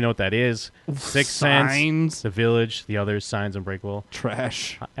Awake. I don't even know what that is. Sixth Sense. Signs. The Village. The Others. Signs. Unbreakable.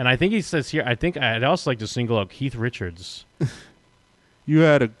 Trash. And I think he says here. I think I'd also like to single out Keith Richards. You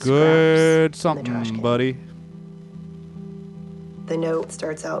had a good something, buddy. The note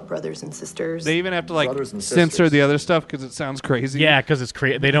starts out brothers and sisters. They even have to like Brothers and censor sisters. the other stuff because it sounds crazy. Yeah, because it's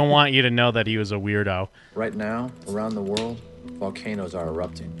they don't want you to know that he was a weirdo. Right now, around the world, volcanoes are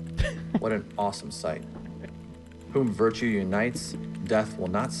erupting. What an awesome sight. Whom virtue unites, death will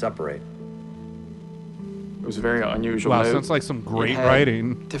not separate. It was a very unusual. Wow, note. sounds like some It great had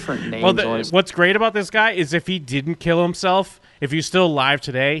writing. Different names Well, on it. what's great about this guy is if he didn't kill himself, if he's still alive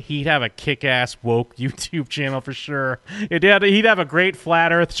today, he'd have a kick-ass woke YouTube channel for sure. He'd have a great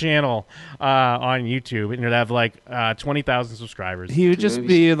flat Earth channel on YouTube, and it'd have like 20,000 subscribers. He would just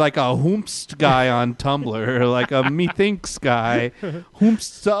be like a hoomst guy on Tumblr, like a methinks guy.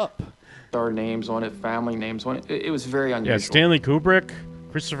 Hoomst up. Our names on it, family names on it. It was very unusual. Yeah, Stanley Kubrick,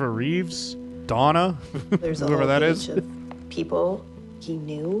 Christopher Reeves, Donna, There's a whoever whole that page is. of people he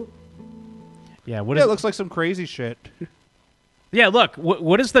knew. Yeah, what Yeah, is it looks like some crazy shit. Yeah, look,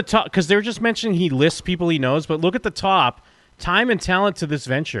 what is the top? Because they're just mentioning he lists people he knows, but look at the top. Time and talent to this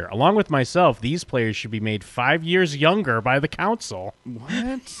venture. Along with myself, these players should be made 5 years younger by the council.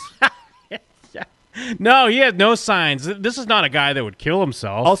 What? No, he had no signs. This is not a guy that would kill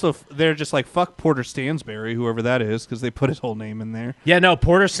himself. Also, they're just like, fuck Porter Stansberry, whoever that is, because they put his whole name in there. Yeah, no,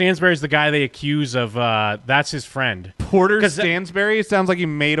 Porter Stansberry is the guy they accuse of, that's his friend. Porter Stansberry? It sounds like he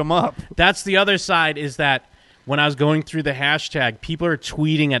made him up. That's the other side, is that when I was going through the hashtag, people are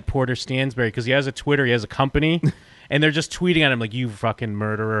tweeting at Porter Stansberry because he has a Twitter, he has a company, and they're just tweeting at him like, you fucking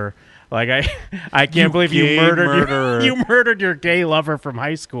murderer. Like, I can't believe you gay murdered you murdered your gay lover from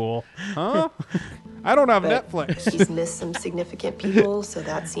high school. Huh? I don't have But Netflix. He's missed some significant people, so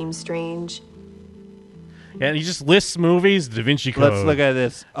that seems strange. Yeah, he just lists movies, Da Vinci Code. Let's look at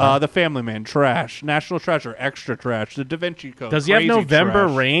this. The Family Man, trash. National Treasure, extra trash. The Da Vinci Code, Does he have crazy November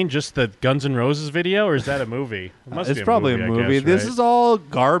trash. Rain, just the Guns N' Roses video, or is that a movie? It must It's be probably a I movie. guess, This right? is all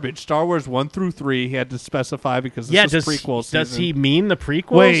garbage. Star Wars 1 through 3, he had to specify because this is prequel season. does he mean the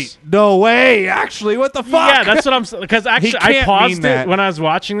prequels? Wait, no way. Actually, what the fuck? Yeah, that's what I'm saying. Because actually, I can't paused mean it that. when I was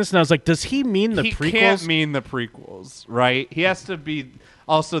watching this, and I was like, does he mean the He prequels? can't mean the prequels, right? He has to be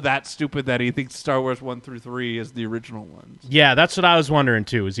also that stupid that he thinks Star Wars 1 through 3 is the original ones. Yeah, that's what I was wondering,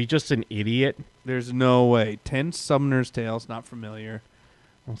 too. Is he just an idiot? There's no way. 10 Summoner's Tales, not familiar.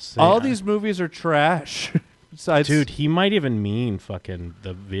 Let's see. All these movies are trash. Besides, Dude, he might even mean fucking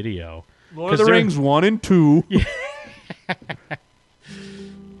the video. Lord of the Rings 1 and 2.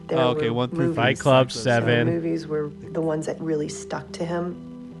 There Okay, were 1 through movies. Fight Club, So 7. movies were the ones that really stuck to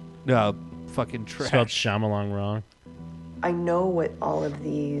him. No, fucking trash. Spelled Shyamalan wrong. I know what all of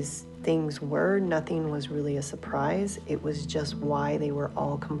these things were. Nothing was really a surprise. It was just why they were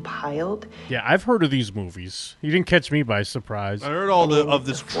all compiled. Yeah, I've heard of these movies. You didn't catch me by surprise. I heard all of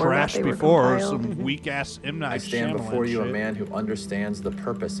this format trash they were before. compiled. Some weak ass M. Night I stand Shyamalan before you a shit. man who understands the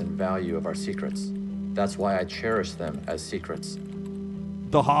purpose and value of our secrets. That's why I cherish them as secrets.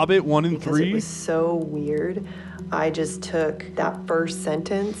 The Hobbit 1 and Because it 3. was so weird. I just took that first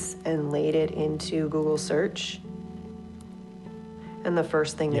sentence and laid it into Google search. And the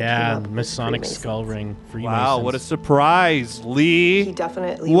first thing that came Yeah, up was Masonic Freemasons. skull ring. Wow, what a surprise, Lee. He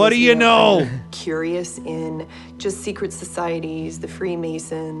definitely What was, do you know? Curious in just secret societies, the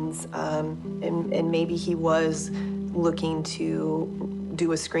Freemasons, and maybe he was looking to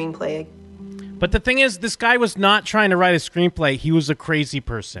do a screenplay. But the thing is, this guy was not trying to write a screenplay. He was a crazy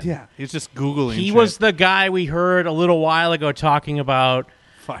person. Yeah, he's just Googling He shit. was the guy we heard a little while ago talking about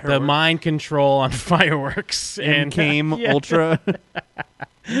the Fireworks. mind control on fireworks. And M-Came Yeah. Ultra.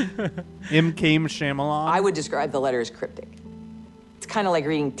 M-Came Shyamalan. I would describe the letter as cryptic. It's kind of like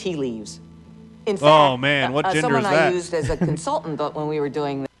reading tea leaves. In fact, Oh, man, what gender someone is I that? used as a consultant when we were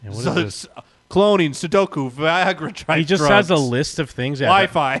doing Cloning, Sudoku, Viagra, He just has a list of things.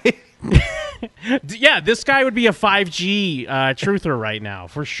 Wi-Fi. Yeah, this guy would be a 5G truther right now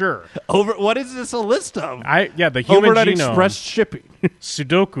for sure. What is this a list of? The human Overnight genome, express shipping,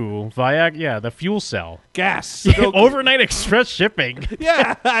 Sudoku, Viagra, the fuel cell, gas, overnight express shipping.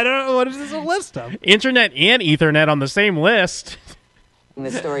 Yeah, I don't know what is this a list of. Internet and Ethernet on the same list.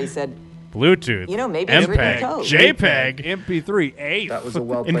 the story said, Bluetooth, You know, maybe it's written in MPEG, code. JPEG, MP3, AIF. That was a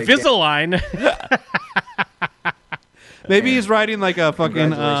well-played Invisalign. Maybe he's writing like a fucking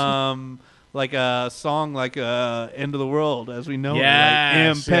Congratulations. like a song like End of the World as we know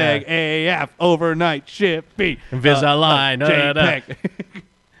Yes, it. Like MPEG, AF, overnight shipping, Invisalign. JPEG.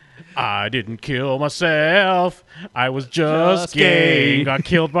 I didn't kill myself. I was just gay. Got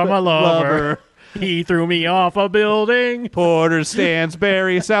killed by my lover. He threw me off a building. Porter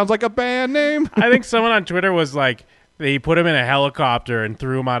Stansberry sounds like a band name. I think someone on Twitter was like, they put him in a helicopter and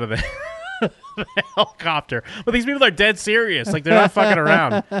threw him out of the helicopter. But these people are dead serious. Like, they're not fucking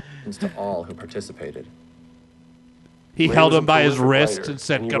around. to all who participated. He Ray held was him a by his prolific wrist writer, and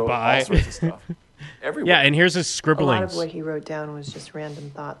said and he wrote goodbye. all sorts of stuff. Yeah, and here's his A lot scribblings. of what he wrote down was just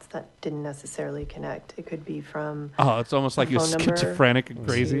random thoughts that didn't necessarily connect. It could be from Oh, it's almost like a he was phone number schizophrenic and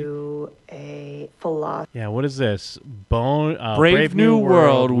crazy. to a philosophy. Yeah, what is this? Brave New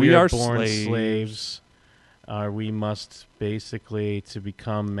World, we are born slaves. slaves. We must basically to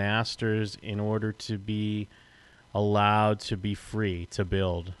become masters in order to be allowed to be free to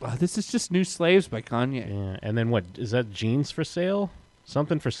build. This is just New Slaves by Kanye. Yeah, and then what is that? Jeans for sale?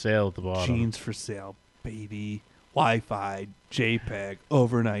 Something for sale at the bottom. Jeans for sale, baby. Wi-Fi, JPEG,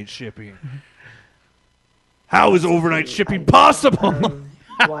 overnight shipping. How is overnight shipping possible?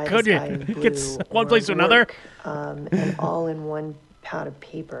 Why Could the you sky is blue get one or place to another? work, and all in one pad of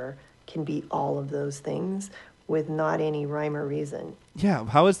paper can be all of those things with not any rhyme or reason. Yeah,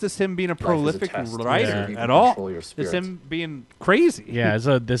 how is this him being a prolific test to writer see if you at can all? control your It's spirit. him being crazy. Yeah,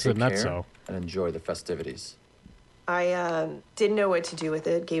 this is Take nuts. care So and enjoy the festivities. I didn't know what to do with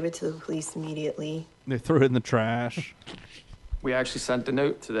it, gave it to the police immediately. They threw it in the trash. We actually sent the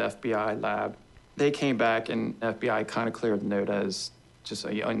note to the FBI lab. They came back and FBI kind of cleared the note as just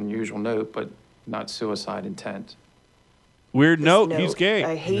an unusual note, but not suicide intent. Weird This note, he's note, gay.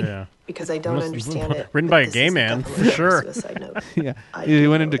 I hate because I don't understand it. Written but by a this gay is man, for definitely a sure. suicide note. Yeah, I he do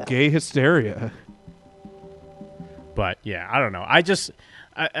went know into that. gay hysteria. But yeah, I don't know.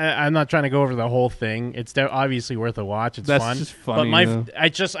 I'm not trying to go over the whole thing. It's obviously worth a watch. It's That's fun. just funny, But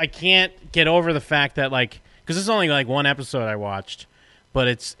though. I can't get over the fact that because it's only like one episode I watched, but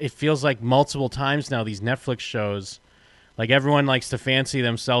it feels like multiple times now these Netflix shows, like everyone likes to fancy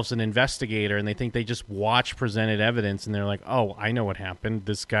themselves an investigator and they think they just watch presented evidence and they're like, oh, I know what happened.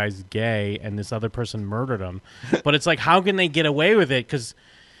 This guy's gay and this other person murdered him. But it's like, how can they get away with it? Because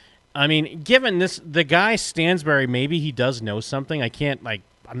I mean, given the guy Stansberry, maybe he does know something. I'm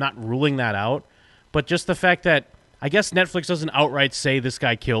not ruling that out. But just the fact that I guess Netflix doesn't outright say this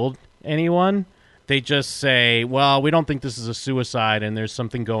guy killed anyone. They just say, well, we don't think this is a suicide and there's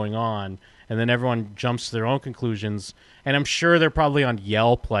something going on. And then everyone jumps to their own conclusions. And I'm sure they're probably on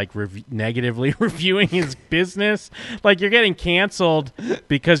Yelp, like negatively reviewing his business. Like, you're getting canceled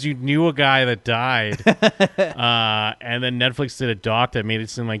because you knew a guy that died. And then Netflix did a doc that made it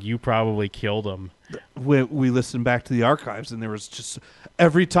seem like you probably killed him. We listened back to the archives, and there was just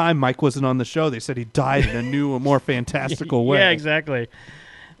every time Mike wasn't on the show, they said he died in a new, more fantastical way. Yeah, exactly.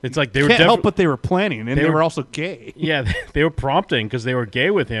 It's like they Can't were help but they were planning, and they were also gay. Yeah, they were prompting because they were gay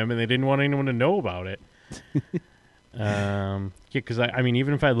with him, and they didn't want anyone to know about it. Because I mean,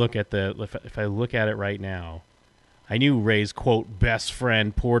 even if I look at if I look at it right now, I knew Ray's quote best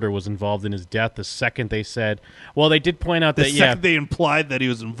friend Porter was involved in his death the second they said. Well, they did point out The that second they implied that he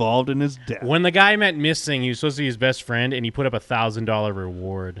was involved in his death. when the guy went missing, he was supposed to be his best friend, and he put up $1,000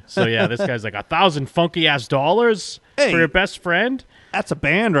 reward. So yeah, this guy's like $1,000 funky ass dollars for your best friend. That's a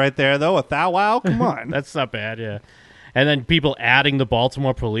band right there, though. A thou wow. Come on, that's not bad. Yeah. And then people adding the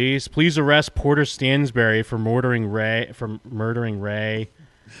Baltimore police. Please arrest Porter Stansberry for murdering Ray.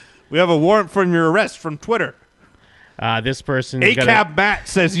 We have a warrant for your arrest from Twitter. This person. ACAB Matt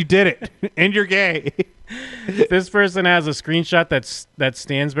says you did it, and you're gay. This person has a screenshot that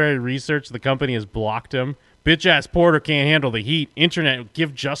Stansberry researched. The company has blocked him. Bitch ass Porter can't handle the heat. Internet,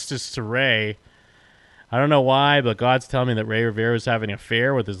 give justice to Ray. I don't know why, but God's telling me that Ray Rivera is having an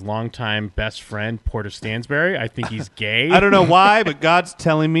affair with his longtime best friend, Porter Stansberry. I think he's gay. I don't know why, but God's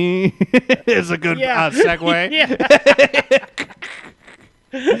telling me is a good segue. Yeah.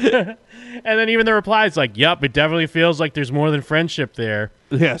 And then even the reply is like, yep, it definitely feels like there's more than friendship there.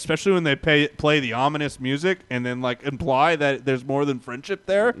 Yeah, especially when they play the ominous music and then like imply that there's more than friendship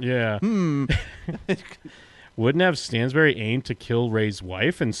there. Yeah. Wouldn't have Stansberry aimed to kill Ray's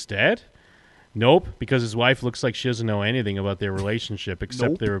wife instead? Nope, because his wife looks like she doesn't know anything about their relationship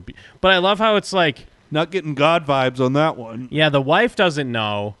except Nope. they were. But I love how it's like not getting God vibes on that one. Yeah, the wife doesn't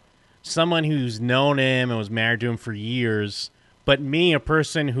know. Someone who's known him and was married to him for years. But me, a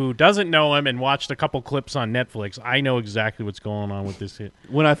person who doesn't know him and watched a couple clips on Netflix, I know exactly what's going on with this hit.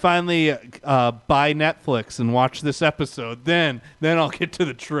 When I finally buy Netflix and watch this episode, then I'll get to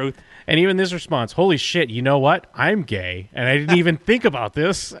the truth. And even this response, holy shit, you know what? I'm gay. And I didn't even think about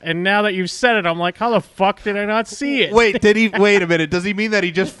this. And now that you've said it, I'm like, how the fuck did I not see it? Wait a minute. Does he mean that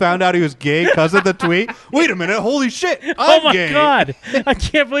he just found out he was gay because of the tweet? Wait a minute. Holy shit. I'm oh my gay. God. I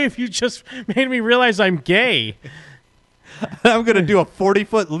can't believe you just made me realize I'm gay. I'm going to do a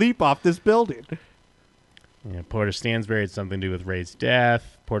 40-foot leap off this building. Yeah, Porter Stansberry had something to do with Ray's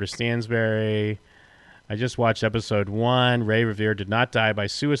death. Porter Stansberry. I just watched episode 1. Ray Revere did not die by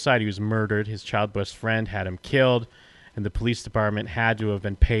suicide. He was murdered. His child best friend had him killed, and the police department had to have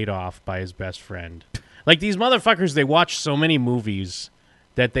been paid off by his best friend. Like, these motherfuckers, they watch so many movies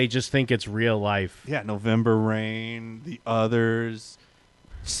that they just think it's real life. Yeah, November Rain, The Others,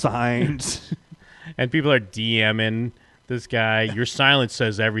 Signs. And people are DMing this guy. Your silence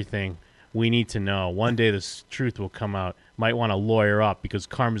says everything. We need to know. One day this truth will come out. Might want to lawyer up because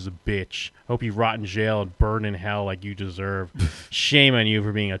karma's a bitch. Hope you rot in jail and burn in hell like you deserve. Shame on you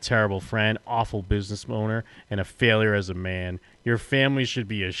for being a terrible friend, awful business owner, and a failure as a man. Your family should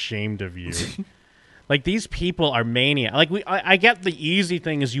be ashamed of you. Like, these people are mania. Like, I get the easy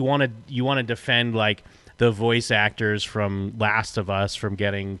thing is you want to defend like the voice actors from Last of Us from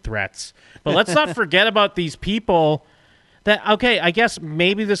getting threats, but let's not forget about these people. That, okay, I guess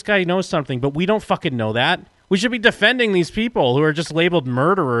maybe this guy knows something, but we don't fucking know that. We should be defending these people who are just labeled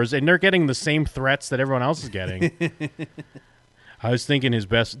murderers, and they're getting the same threats that everyone else is getting. I was thinking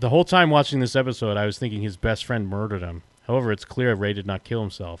the whole time watching this episode, I was thinking his best friend murdered him. However, it's clear Ray did not kill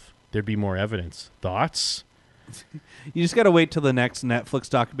himself. There'd be more evidence. Thoughts? You just got to wait till the next Netflix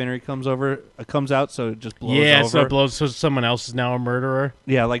documentary comes out, so it just blows over. Yeah, so it blows. So someone else is now a murderer.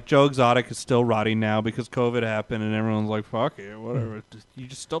 Yeah, like Joe Exotic is still rotting now because COVID happened, and everyone's like, "Fuck it, whatever." You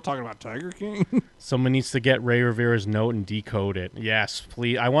just still talking about Tiger King? Someone needs to get Ray Rivera's note and decode it. Yes,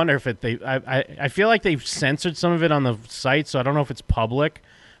 please. I wonder if I feel like they've censored some of it on the site, so I don't know if it's public.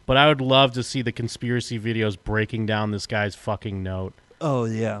 But I would love to see the conspiracy videos breaking down this guy's fucking note. Oh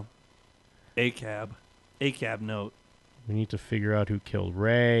yeah, ACAB note. We need to figure out who killed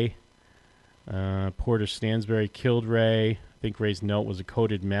Ray. Porter Stansberry killed Ray. I think Ray's note was a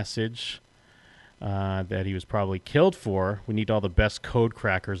coded message that he was probably killed for. We need all the best code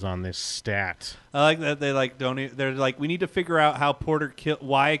crackers on this stat. I like that they like don't. They're like, we need to figure out why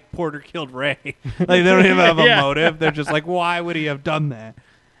Porter killed Ray. Like, they don't even have a motive. They're just like, why would he have done that?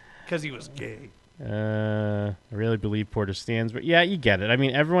 Because he was gay. I really believe Porter Stansberry. Yeah, you get it. I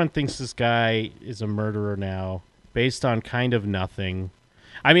mean, everyone thinks this guy is a murderer now, based on kind of nothing.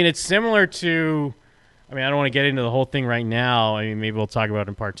 I mean, it's similar to. I mean, I don't want to get into the whole thing right now. I mean, maybe we'll talk about it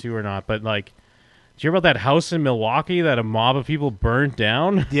in part 2 or not. But like, did you hear about that house in Milwaukee that a mob of people burned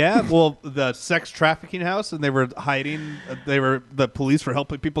down? Yeah, well, the sex trafficking house, and they were hiding. The police were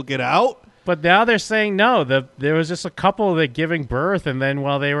helping people get out. But now they're saying no. There was just a couple that giving birth, and then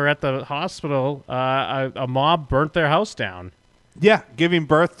while they were at the hospital, a mob burnt their house down. Yeah, giving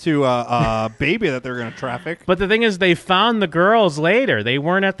birth to a baby that they're going to traffic. But the thing is, they found the girls later. They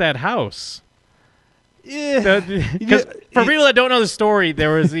weren't at that house. Yeah. For people that don't know the story, there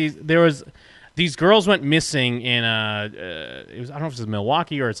was these girls went missing in it was, I don't know if it's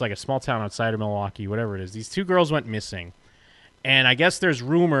Milwaukee or it's like a small town outside of Milwaukee, whatever it is. These 2 girls went missing, and I guess there's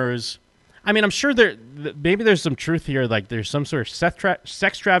rumors. I mean, I'm sure maybe there's some truth here, like there's some sort of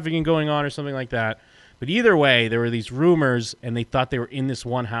sex trafficking going on or something like that. But either way, there were these rumors, and they thought they were in this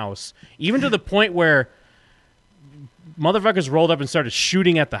one house, even to the point where motherfuckers rolled up and started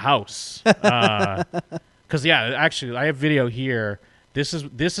shooting at the house. Because actually, I have video here. This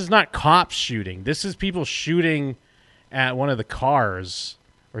is not cops shooting. This is people shooting at one of the cars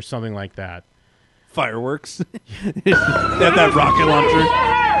or something like that. Fireworks. They have that rocket launcher.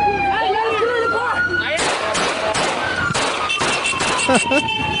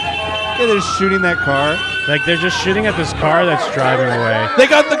 Yeah, they're shooting that car. Like, they're just shooting at this car that's driving away. They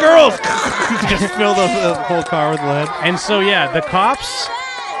got the girls! Just fill the whole car with lead. And so, yeah, the cops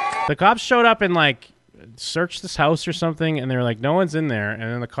showed up and, like, searched this house or something, and they were like, no one's in there. And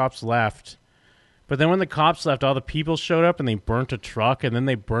then the cops left. But then when the cops left, all the people showed up and they burnt a truck and then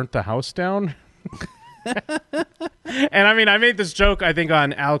they burnt the house down. And I mean, I made this joke, I think,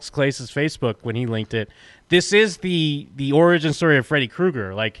 on Alex Clace's Facebook when he linked it. This is the origin story of Freddy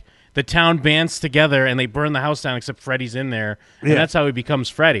Krueger. Like, the town bands together and they burn the house down except Freddy's in there. And that's how he becomes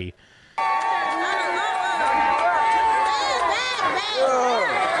Freddy.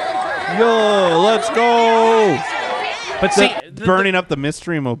 Yo, let's go. But see, burning up the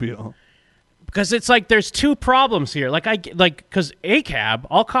Mystery Mobile. Because it's like there's two problems here. Because ACAB,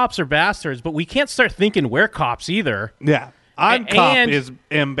 all cops are bastards, but we can't start thinking we're cops either. Yeah. I'm cop is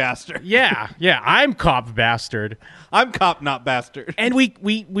M bastard. Yeah, I'm cop bastard. I'm cop not bastard. And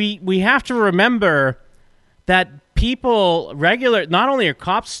we have to remember that people not only are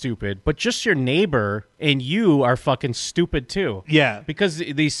cops stupid, but just your neighbor and you are fucking stupid too. Yeah. Because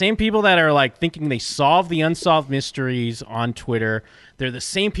these same people that are like thinking they solve the unsolved mysteries on Twitter, they're the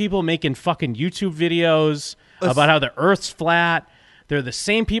same people making fucking YouTube videos about how the Earth's flat. They're the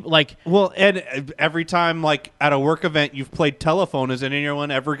same people. And every time, like, at a work event, you've played telephone. Has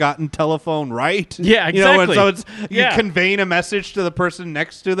anyone ever gotten telephone right? Yeah, exactly. So it's you're conveying a message to the person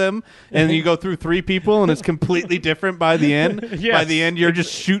next to them, and then you go through three people, and it's completely different by the end. Yes. By the end, you're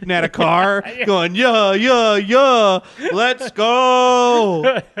just shooting at a car, going, yeah, let's go.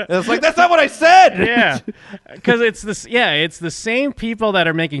 And it's like, that's not what I said. Yeah, because it's the same people that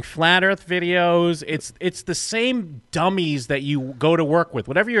are making flat Earth videos. It's the same dummies that you go to work with,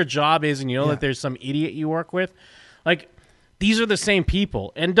 whatever your job is, and you know that there's some idiot you work with. Like, these are the same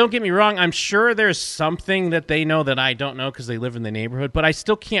people. And don't get me wrong, I'm sure there's something that they know that I don't know because they live in the neighborhood, but I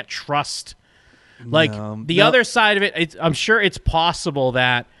still can't trust. Like, other side of it, I'm sure it's possible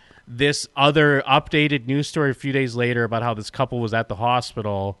that this other updated news story a few days later about how this couple was at the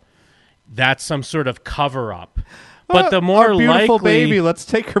hospital, that's some sort of cover-up. But the more our beautiful likely, baby, let's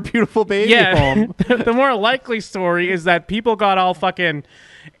take her beautiful baby home. The more likely story is that people got all fucking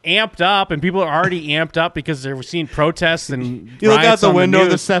amped up, and people are already amped up because they're seeing protests and you look out the window of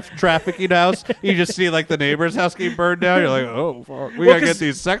the news. sex trafficking house, you just see like the neighbor's house getting burned down. You're like, oh, fuck. We gotta get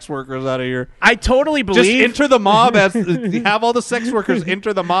these sex workers out of here. I totally believe. Just enter the mob as have all the sex workers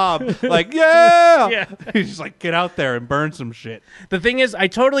enter the mob. Like, yeah. He's just like, get out there and burn some shit. The thing is, I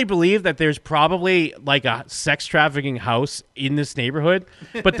totally believe that there's probably like a sex trafficking house in this neighborhood.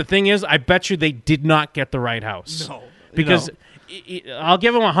 But the thing is, I bet you they did not get the right house. No. Because I'll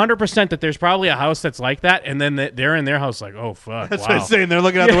give them 100% that there's probably a house that's like that, and then they're in their house like, oh, fuck, That's wow. what I'm saying. They're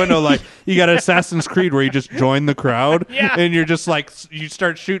looking out the window like, you got Assassin's Creed where you just join the crowd, and you're just like, you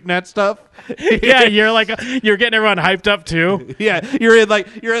start shooting at stuff. Yeah, you're getting everyone hyped up too. Yeah, you're in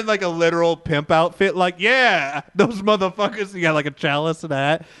like a literal pimp outfit. Like, yeah, those motherfuckers. You got like a chalice and a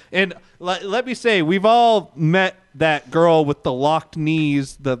hat. And let me say, we've all met that girl with the locked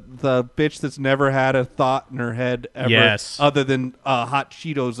knees, the bitch that's never had a thought in her head ever, Yes. other than hot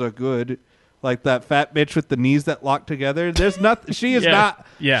Cheetos are good. Like that fat bitch with the knees that lock together. There's nothing. She is not.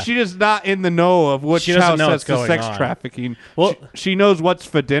 Yeah. She is not in the know of which She doesn't house know has what's the going sex on. trafficking. Well, she knows what's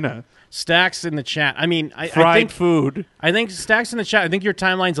for dinner. Stacks in the chat. I mean, I Fried think food. I think Stacks in the chat. I think your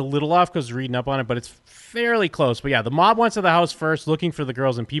timeline's a little off because reading up on it, but it's fairly close. But yeah, the mob went to the house first, looking for the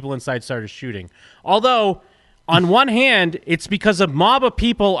girls, and people inside started shooting. Although, on one hand, it's because a mob of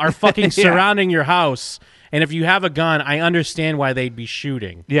people are fucking surrounding your house, and if you have a gun, I understand why they'd be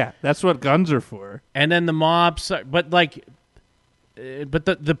shooting. Yeah, that's what guns are for. And then the mob, but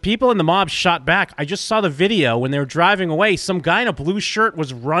the people in the mob shot back. I just saw the video when they were driving away. Some guy in a blue shirt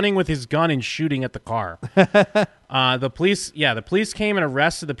was running with his gun and shooting at the car. The police came and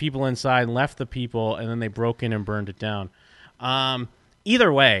arrested the people inside and left the people, and then they broke in and burned it down.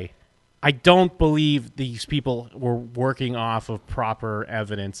 Either way, I don't believe these people were working off of proper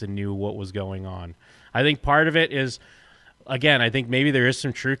evidence and knew what was going on. I think part of it is, again, I think maybe there is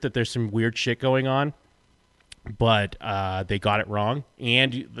some truth that there's some weird shit going on. But they got it wrong.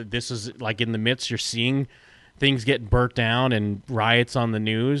 And this is like in the midst, you're seeing things get burnt down and riots on the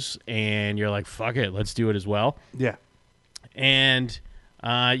news. And you're like, fuck it, let's do it as well. Yeah. And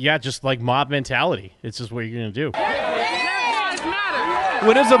just like mob mentality. It's just what you're going to do.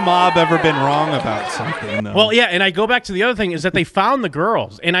 When has a mob ever been wrong about something, though? Well, yeah, and I go back to the other thing is that they found the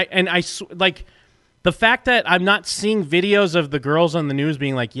girls. And I like the fact that I'm not seeing videos of the girls on the news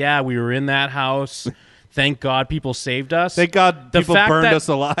being like, yeah, we were in that house. Thank God people saved us. Thank God people burned us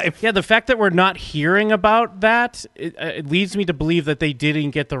alive. Yeah, the fact that we're not hearing about that, it leads me to believe that they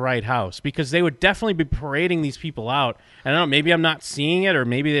didn't get the right house because they would definitely be parading these people out. And I don't know, maybe I'm not seeing it or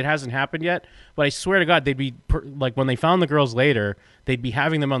maybe it hasn't happened yet, but I swear to God, they'd be, like when they found the girls later, they'd be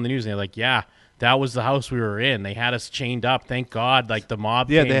having them on the news and they're like, yeah, that was the house we were in. They had us chained up. Thank God, like the mob.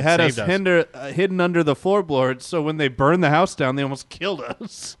 Yeah, came they and had us saved hidden under the floorboards, so when they burned the house down, they almost killed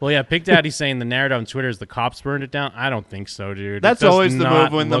us. Well, yeah, Big Daddy's saying the narrative on Twitter is the cops burned it down. I don't think so, dude. That's It does always the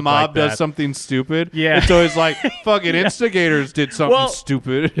not move when the look mob like does that. something stupid. Yeah. It's always like, fucking Yeah. instigators did something Well,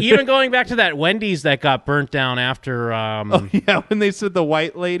 stupid. Even going back to that Wendy's that got burnt down after. Oh, yeah, when they said the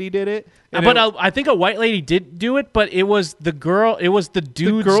white lady did it. and But it- I think a white lady did do it, but it was the girl. It was the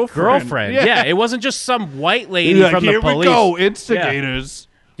dude's girlfriend. Yeah. Yeah, it wasn't just some white lady He's like, from "Here the we police. go, instigators."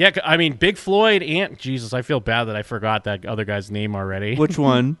 Yeah, I mean, Big Floyd and Jesus. I feel bad that I forgot that other guy's name already. Which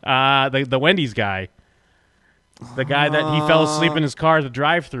one? The Wendy's guy. The guy that he fell asleep in his car at the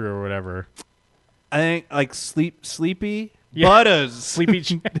drive-through or whatever. I think like Sleepy Yeah. Butters.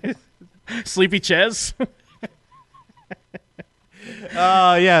 Sleepy Ches.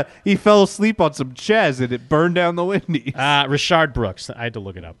 Yeah, he fell asleep on some Ches and it burned down the Wendy's. Rashard Brooks. I had to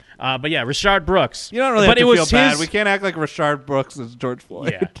look it up. But yeah, Rashard Brooks. You don't really but have it to was feel bad. his- We can't act like Rashard Brooks is George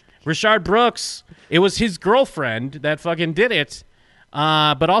Floyd. Yeah. Rashard Brooks, it was his girlfriend that fucking did it.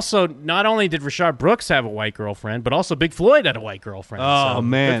 But also, not only did Rashard Brooks have a white girlfriend, but also Big Floyd had a white girlfriend. Oh, so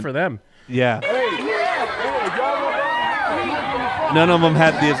man. Good for them. Yeah. None of them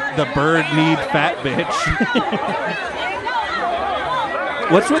had the bird need fat bitch.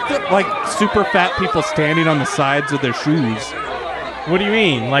 What's with the super fat people standing on the sides of their shoes? What do you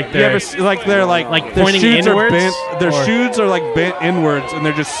mean? Like You they're ever they're like their pointing shoes inwards? Are bent, their Or- shoes are like bent inwards, and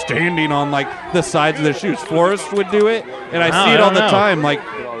they're just standing on like the sides of their shoes. Forrest would do it, and I Oh, see I it all don't the know. time. Like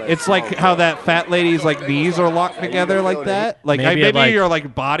it's like how that fat lady's like knees are locked together like that. Like Maybe maybe, it, your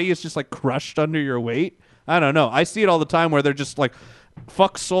like body is just like crushed under your weight. I don't know. I see it all the time where they're just like,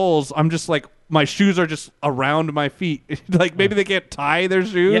 fuck souls. I'm just like, my shoes are just around my feet. Like maybe they can't tie their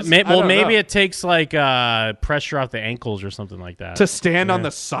shoes. Yeah, I don't maybe know. it takes like pressure off the ankles or something like that. To stand on Yeah.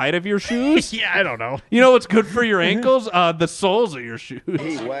 the side of your shoes? Yeah, I don't know. You know what's good for your ankles? The soles of your shoes.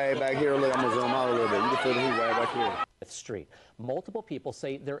 Heat way back here. Look, I'm gonna zoom out a little bit. You can feel the heat way back here. Street. Multiple people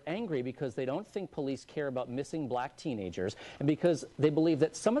say they're angry because they don't think police care about missing black teenagers and because they believe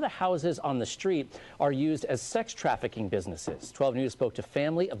that some of the houses on the street are used as sex trafficking businesses. 12 News spoke to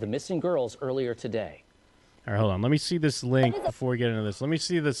family of the missing girls earlier today. All right, hold on. Let me see this link before we get into this. Let me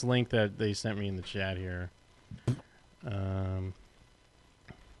see this link that they sent me in the chat here.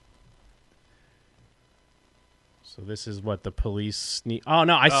 So this is what the police sneak. Oh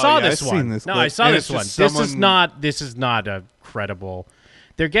no, I saw yeah, this I've one. seen this No, clip, I saw and this it's one. just This is someone- not a credible.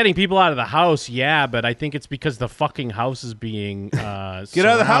 They're getting people out of the house, yeah, but I think it's because the fucking house is being Get out of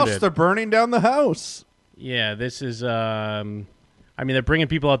the house. surrounded. They're burning down the house. Yeah, this is. I mean, they're bringing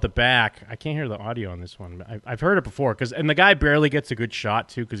people out the back. I can't hear the audio on this one. But I've heard it before and the guy barely gets a good shot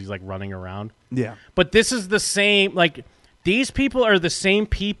too because he's like running around. Yeah. But this is the same. Like these people are the same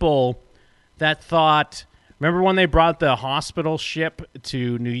people that thought. Remember when they brought the hospital ship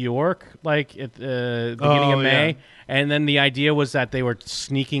to New York, like at the beginning of Oh, May, yeah. and then the idea was that they were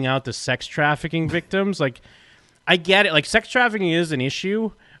sneaking out the sex trafficking victims. Like, I get it. Like, sex trafficking is an issue,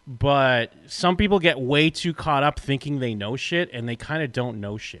 but some people get way too caught up thinking they know shit, and they kind of don't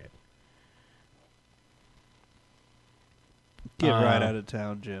know shit. Get right out of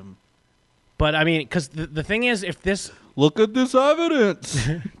town, Jim. But I mean, because the thing is, if this look at this evidence,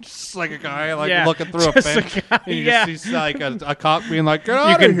 just like a guy Yeah, looking through a just a fence, guy, and you yeah. just see like a cop being like, "Get you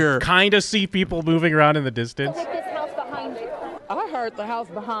out of can here!" kind of see people moving around in the distance. I heard the house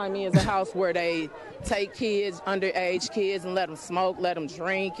behind me is a house where they take kids, underage kids, and let them smoke, let them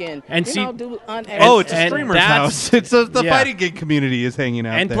drink, and see- do unethical. Oh, it's a and streamer's that's- house. It's the yeah. fighting game community is hanging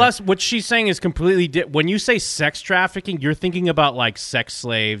out And there. plus, what she's saying is completely when you say sex trafficking, you're thinking about like sex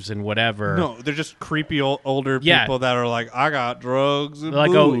slaves and whatever. no, they're just creepy older Yeah. people that are like, "I got drugs and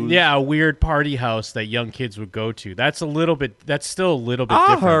Like booze." a weird party house that young kids would go to. That's still a little bit I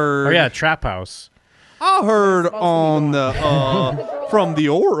different. heard- Or yeah, trap house. I heard on the from the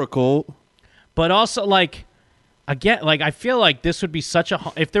Oracle. But also like again, like I feel like this would be such a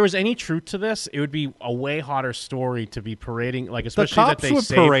if there was any truth to this, it would be a way hotter story to be parading, like The especially cops that they would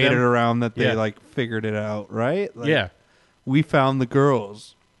saved parade them. it around that they Yeah. like figured it out, right? Like, Yeah. we found the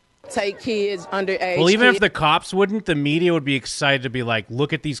girls. Take kids, underage. Well, even kids. if the cops wouldn't, the media would be excited to be like,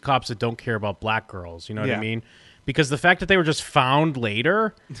 look at these cops that don't care about black girls. You know what Yeah. I mean? Because the fact that they were just found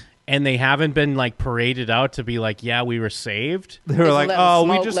later and they haven't been like paraded out to be like, yeah, we were saved. They were like, let 'em "Oh, we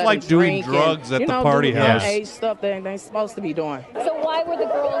smoke, just let 'em like doing drink, and, drugs at you the know, party do house." underage stuff they ain't supposed to be doing. So why were the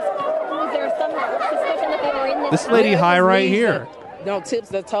girls? Was there some suspicion that they were in This lady There high was right leads here. that- No tips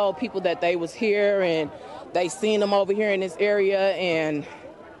that told people that they was here and they seen them over here in this area, and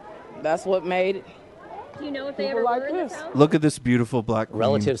that's what made it. Do you know if they ever were in this house? Look at this beautiful black queen.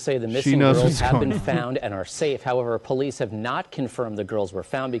 Relatives say the She missing knows girls what's have going been on. found and are safe. However, police have not confirmed the girls were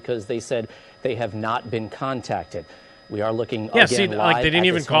found because they said they have not been contacted. We are looking Yeah, again see, live like they didn't at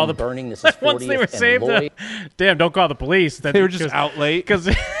even this call home the burning. This is 40th once they were and saved. Lloyd. Damn, don't call the police. They were just out late because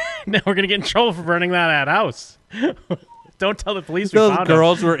now we're gonna get in trouble for burning that house. Don't tell the police. Those we found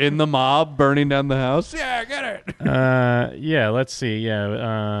girls them. were in the mob burning down the house. Yeah, get it. Yeah, let's see.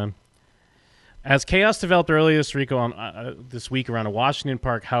 Yeah. As chaos developed earlier this week around a Washington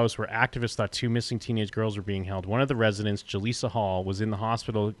Park house where activists thought 2 missing teenage girls were being held, one of the residents, Jaleesa Hall, was in the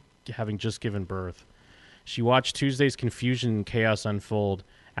hospital having just given birth. She watched Tuesday's confusion and chaos unfold,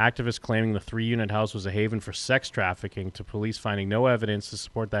 activists claiming the 3-unit house was a haven for sex trafficking, to police finding no evidence to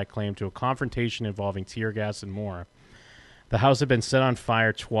support that claim, to a confrontation involving tear gas and more. The house had been set on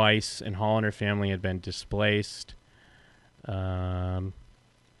fire twice, and Hall and her family had been displaced. We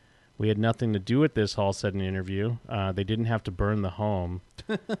had nothing to do with this, Hall said in an interview. They didn't have to burn the home.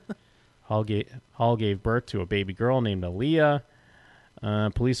 Hall gave birth to a baby girl named Aaliyah.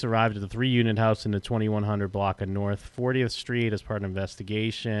 Police arrived at the 3-unit house in the 2100 block of North 40th Street as part of an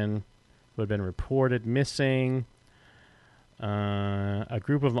investigation who had been reported missing. A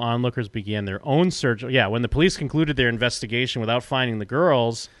group of onlookers began their own search. Yeah, when the police concluded their investigation without finding the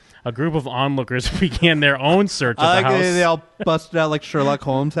girls, a group of onlookers began their own search of the house. They all busted out like Sherlock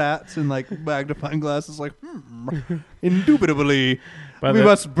Holmes hats and like magnifying glasses, like, indubitably, we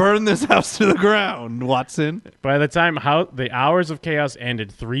must burn this house to the ground, Watson. By the time the hours of chaos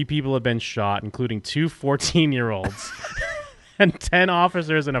ended, 3 people had been shot, including 2 14-year-olds. And 10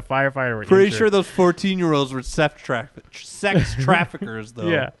 officers and a firefighter were Pretty injured. sure those 14-year-olds were sex traffickers, though.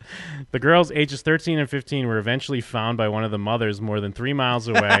 Yeah. The girls ages 13 and 15 were eventually found by one of the mothers more than 3 miles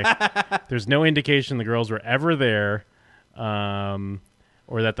away. There's no indication the girls were ever there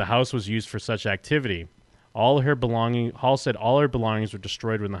or that the house was used for such activity. Hall said all her belongings were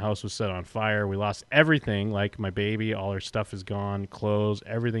destroyed when the house was set on fire. We lost everything, like my baby. All her stuff is gone, clothes,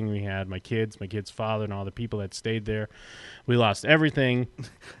 everything we had, my kid's father, and all the people that stayed there. We lost everything.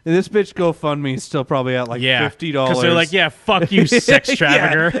 And this bitch GoFundMe is still probably at like $50. Because they're like, yeah, fuck you, sex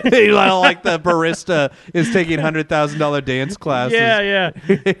trafficker. Yeah. Like the barista is taking $100,000 dance classes.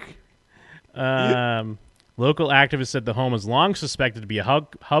 Yeah. Local activists said the home was long suspected to be a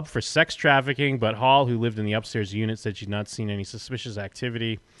hub for sex trafficking, but Hall, who lived in the upstairs unit, said she'd not seen any suspicious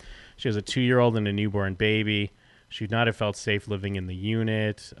activity. She has a 2-year-old and a newborn baby. She would not have felt safe living in the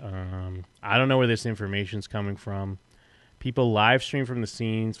unit. I don't know where this information's coming from. People live stream from the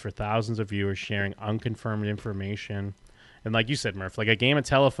scenes for thousands of viewers sharing unconfirmed information. And like you said, Murph, like a game of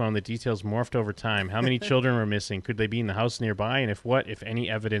telephone, the details morphed over time. How many children were missing? Could they be in the house nearby? And if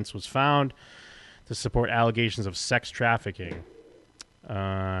any evidence was found to support allegations of sex trafficking.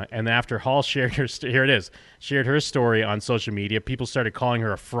 And after Hall shared her story on social media, people started calling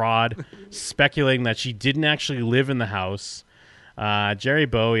her a fraud, speculating that she didn't actually live in the house. Jerry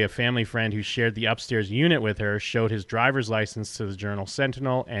Bowie, a family friend who shared the upstairs unit with her, showed his driver's license to the Journal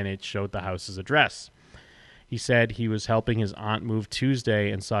Sentinel, and it showed the house's address. He said he was helping his aunt move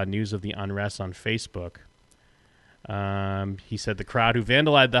Tuesday and saw news of the unrest on Facebook. He said the crowd who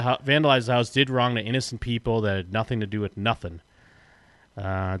vandalized the house did wrong to innocent people that had nothing to do with nothing.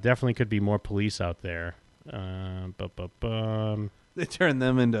 Definitely could be more police out there. They turned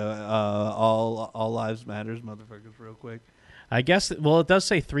them into all lives matters motherfuckers real quick. I guess, well, it does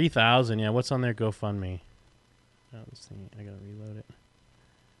say 3,000. Yeah, what's on their GoFundMe? Oh, this thing, I gotta reload it.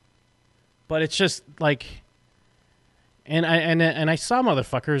 But it's just like, and I saw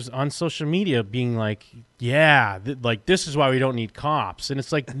motherfuckers on social media being like, yeah, like this is why we don't need cops, and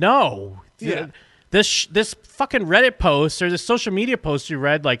it's like, no, yeah. This fucking Reddit post or this social media post you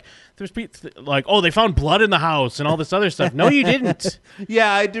read, like there's like, oh, they found blood in the house and all this other stuff. No, you didn't.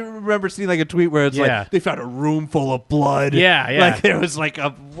 Yeah, I do remember seeing like a tweet where it's like they found a room full of blood. Yeah. Like there was like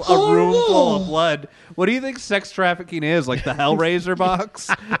a room full of blood. What do you think sex trafficking is? Like the Hellraiser box?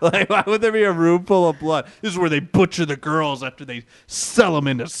 Like why would there be a room full of blood? This is where they butcher the girls after they sell them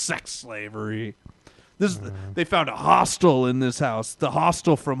into sex slavery. They found a hostel in this house. The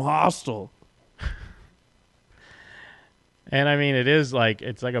hostel from Hostel. And I mean, it's like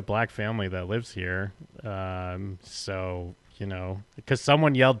a black family that lives here. So, you know, because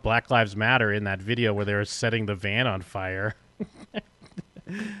someone yelled Black Lives Matter in that video where they were setting the van on fire.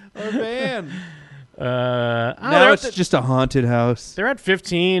 Our van. Now it's just a haunted house. They're at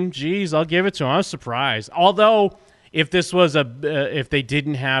 15. Jeez, I'll give it to them. I was surprised. Although, if this was if they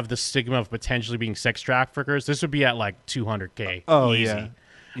didn't have the stigma of potentially being sex traffickers, this would be at like 200K. Oh, easy. yeah.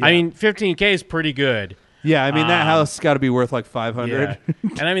 I mean, 15K is pretty good. Yeah, I mean that house got to be worth like $500. Yeah.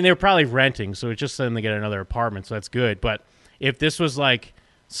 And I mean they were probably renting, so it's just then they get another apartment, so that's good. But if this was like,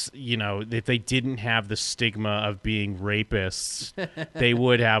 you know, if they didn't have the stigma of being rapists, they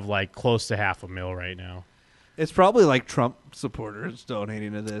would have like close to $500,000 right now. It's probably like Trump supporters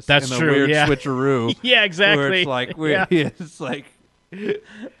donating to this. That's in a true. Weird Yeah. switcheroo. Yeah, exactly. Where it's like weird. Yeah. It's like.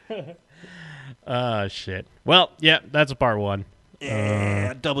 Shit. Well, yeah, that's a part one.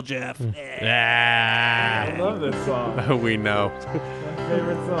 Yeah, double Jeff. I love this song. We know. It's my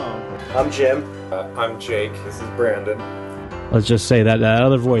favorite song. I'm Jim. I'm Jake. This is Brandon. Let's just say that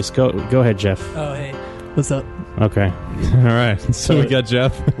other voice. Go ahead, Jeff. Oh, hey. What's up? Okay. All right. So we got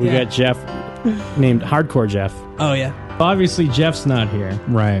Jeff. We got Jeff, named Hardcore Jeff. Oh, yeah. Obviously, Jeff's not here.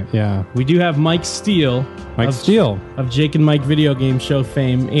 Right, yeah. We do have Mike Steele. Steele. Of Jake and Mike Video Game Show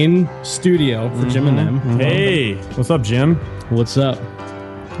fame in studio for Jim and them. Hey, what's up, Jim? What's up?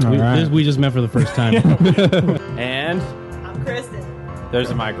 All right. We just met for the first time. And I'm Kristen. There's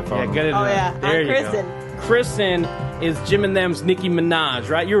a microphone. yeah, get it. Oh, yeah. There I'm you Kristen. go. Kristen is Jim and them's Nicki Minaj,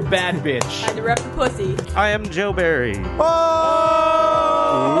 right? You're a bad bitch. I had to rep the pussy. I am Joe Barry.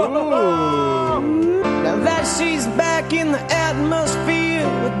 Now that she's back in the atmosphere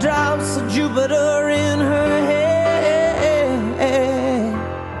with drops of Jupiter in her head.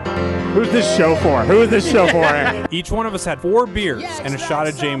 Who's this show for? Who is this show for? Each one of us had 4 beers and a shot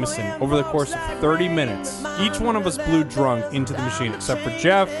of Jameson over the course of 30 minutes. Each one of us blew drunk into the machine, except for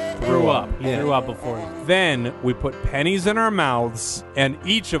Jeff threw up. He threw up before. Then we put pennies in our mouths, and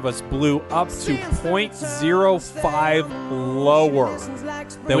each of us blew up to 0.05 lower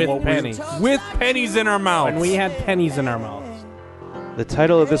than With what pennies. with pennies in our mouths. And we had pennies in our mouths. The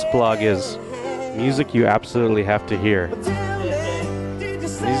title of this blog is Music You Absolutely Have to Hear.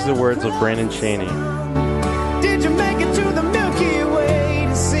 These are the words of Brandon Chaney. Did you make it to the Milky Way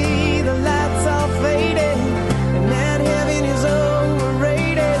to see the lights all faded and that heaven is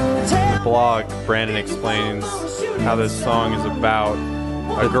overrated? In the blog, Brandon explains how this song is about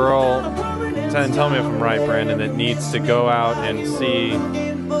a girl, tell me if I'm right, Brandon, that needs to go out and see,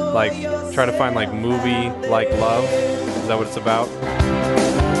 like, try to find, like, movie-like love. Is that what it's about?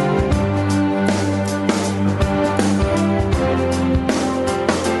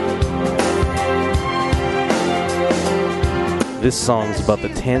 This song is about the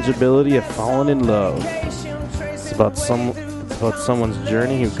tangibility of falling in love. It's about someone's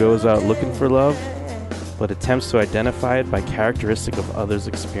journey who goes out looking for love, but attempts to identify it by characteristic of others'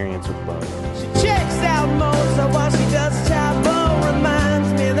 experience with love. She checks out Mozart while she does chapel.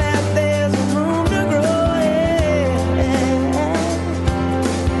 Reminds me that there's room to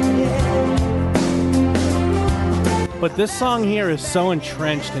grow. But this song here is so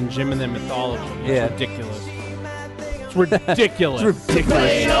entrenched in Jim and them mythology. It's ridiculous. It's ridiculous. It's ridiculous.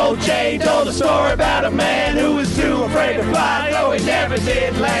 Plain old Jane told a story about a man who was too afraid to fly, though he never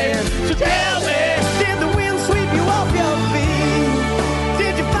did land. So tell me, did the wind sweep you off your feet?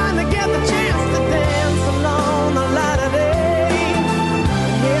 Did you finally get the chance to dance along the light of day?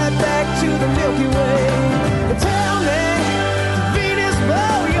 Head back to the Milky Way. But tell me, did Venus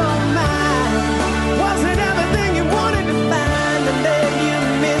blow your mind? Was it everything you wanted to find? And then you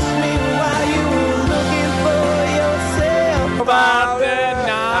missed me while you were looking for yourself.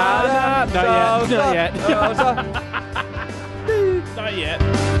 Not yet. Not yet.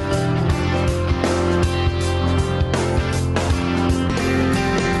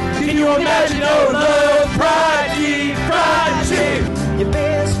 Can you imagine oh love, pride, your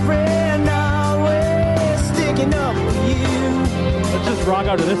best friend always sticking up for you. Let's just rock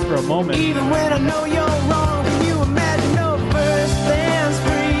out to this for a moment. Even when I know you're wrong, can you imagine no first dance,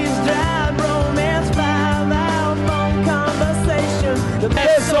 freeze, drive, romance, 5-hour phone conversation? The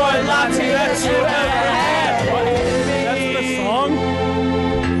best soy latte that you ever had. That's the song?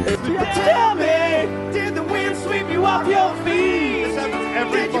 Tell me, did the wind sweep you off your feet?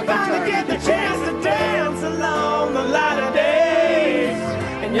 Did you finally get the chance to dance along the light of days?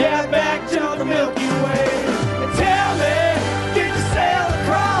 And yeah, back to the Milky Way. And tell me, did you sail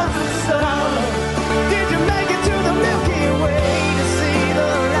across the sun? Did you make it to the Milky Way to see the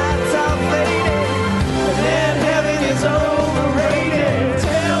lights all faded? And then heaven is overrated.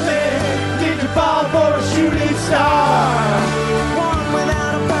 Tell me, did you fall for a shooting star? One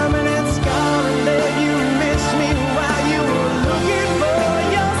without a permanent scar, and then you missed me while you were looking for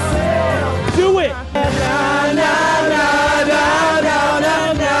yourself. Do it!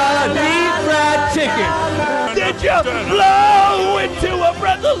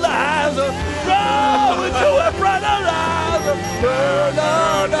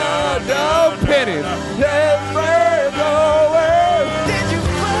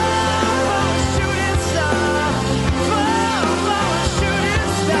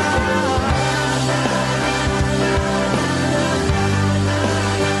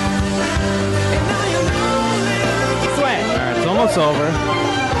 almost over.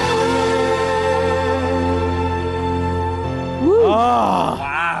 Woo. Oh.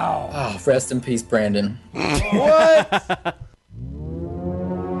 Wow. Oh, rest in peace, Brandon. What?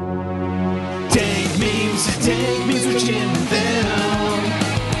 Dank memes with Jim and them.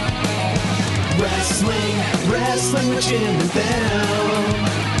 Wrestling with Jim and them.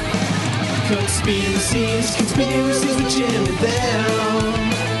 Conspiracies with Jim and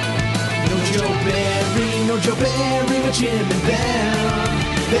them. No Joe Barry with Jim and them,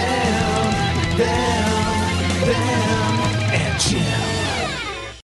 and Jim.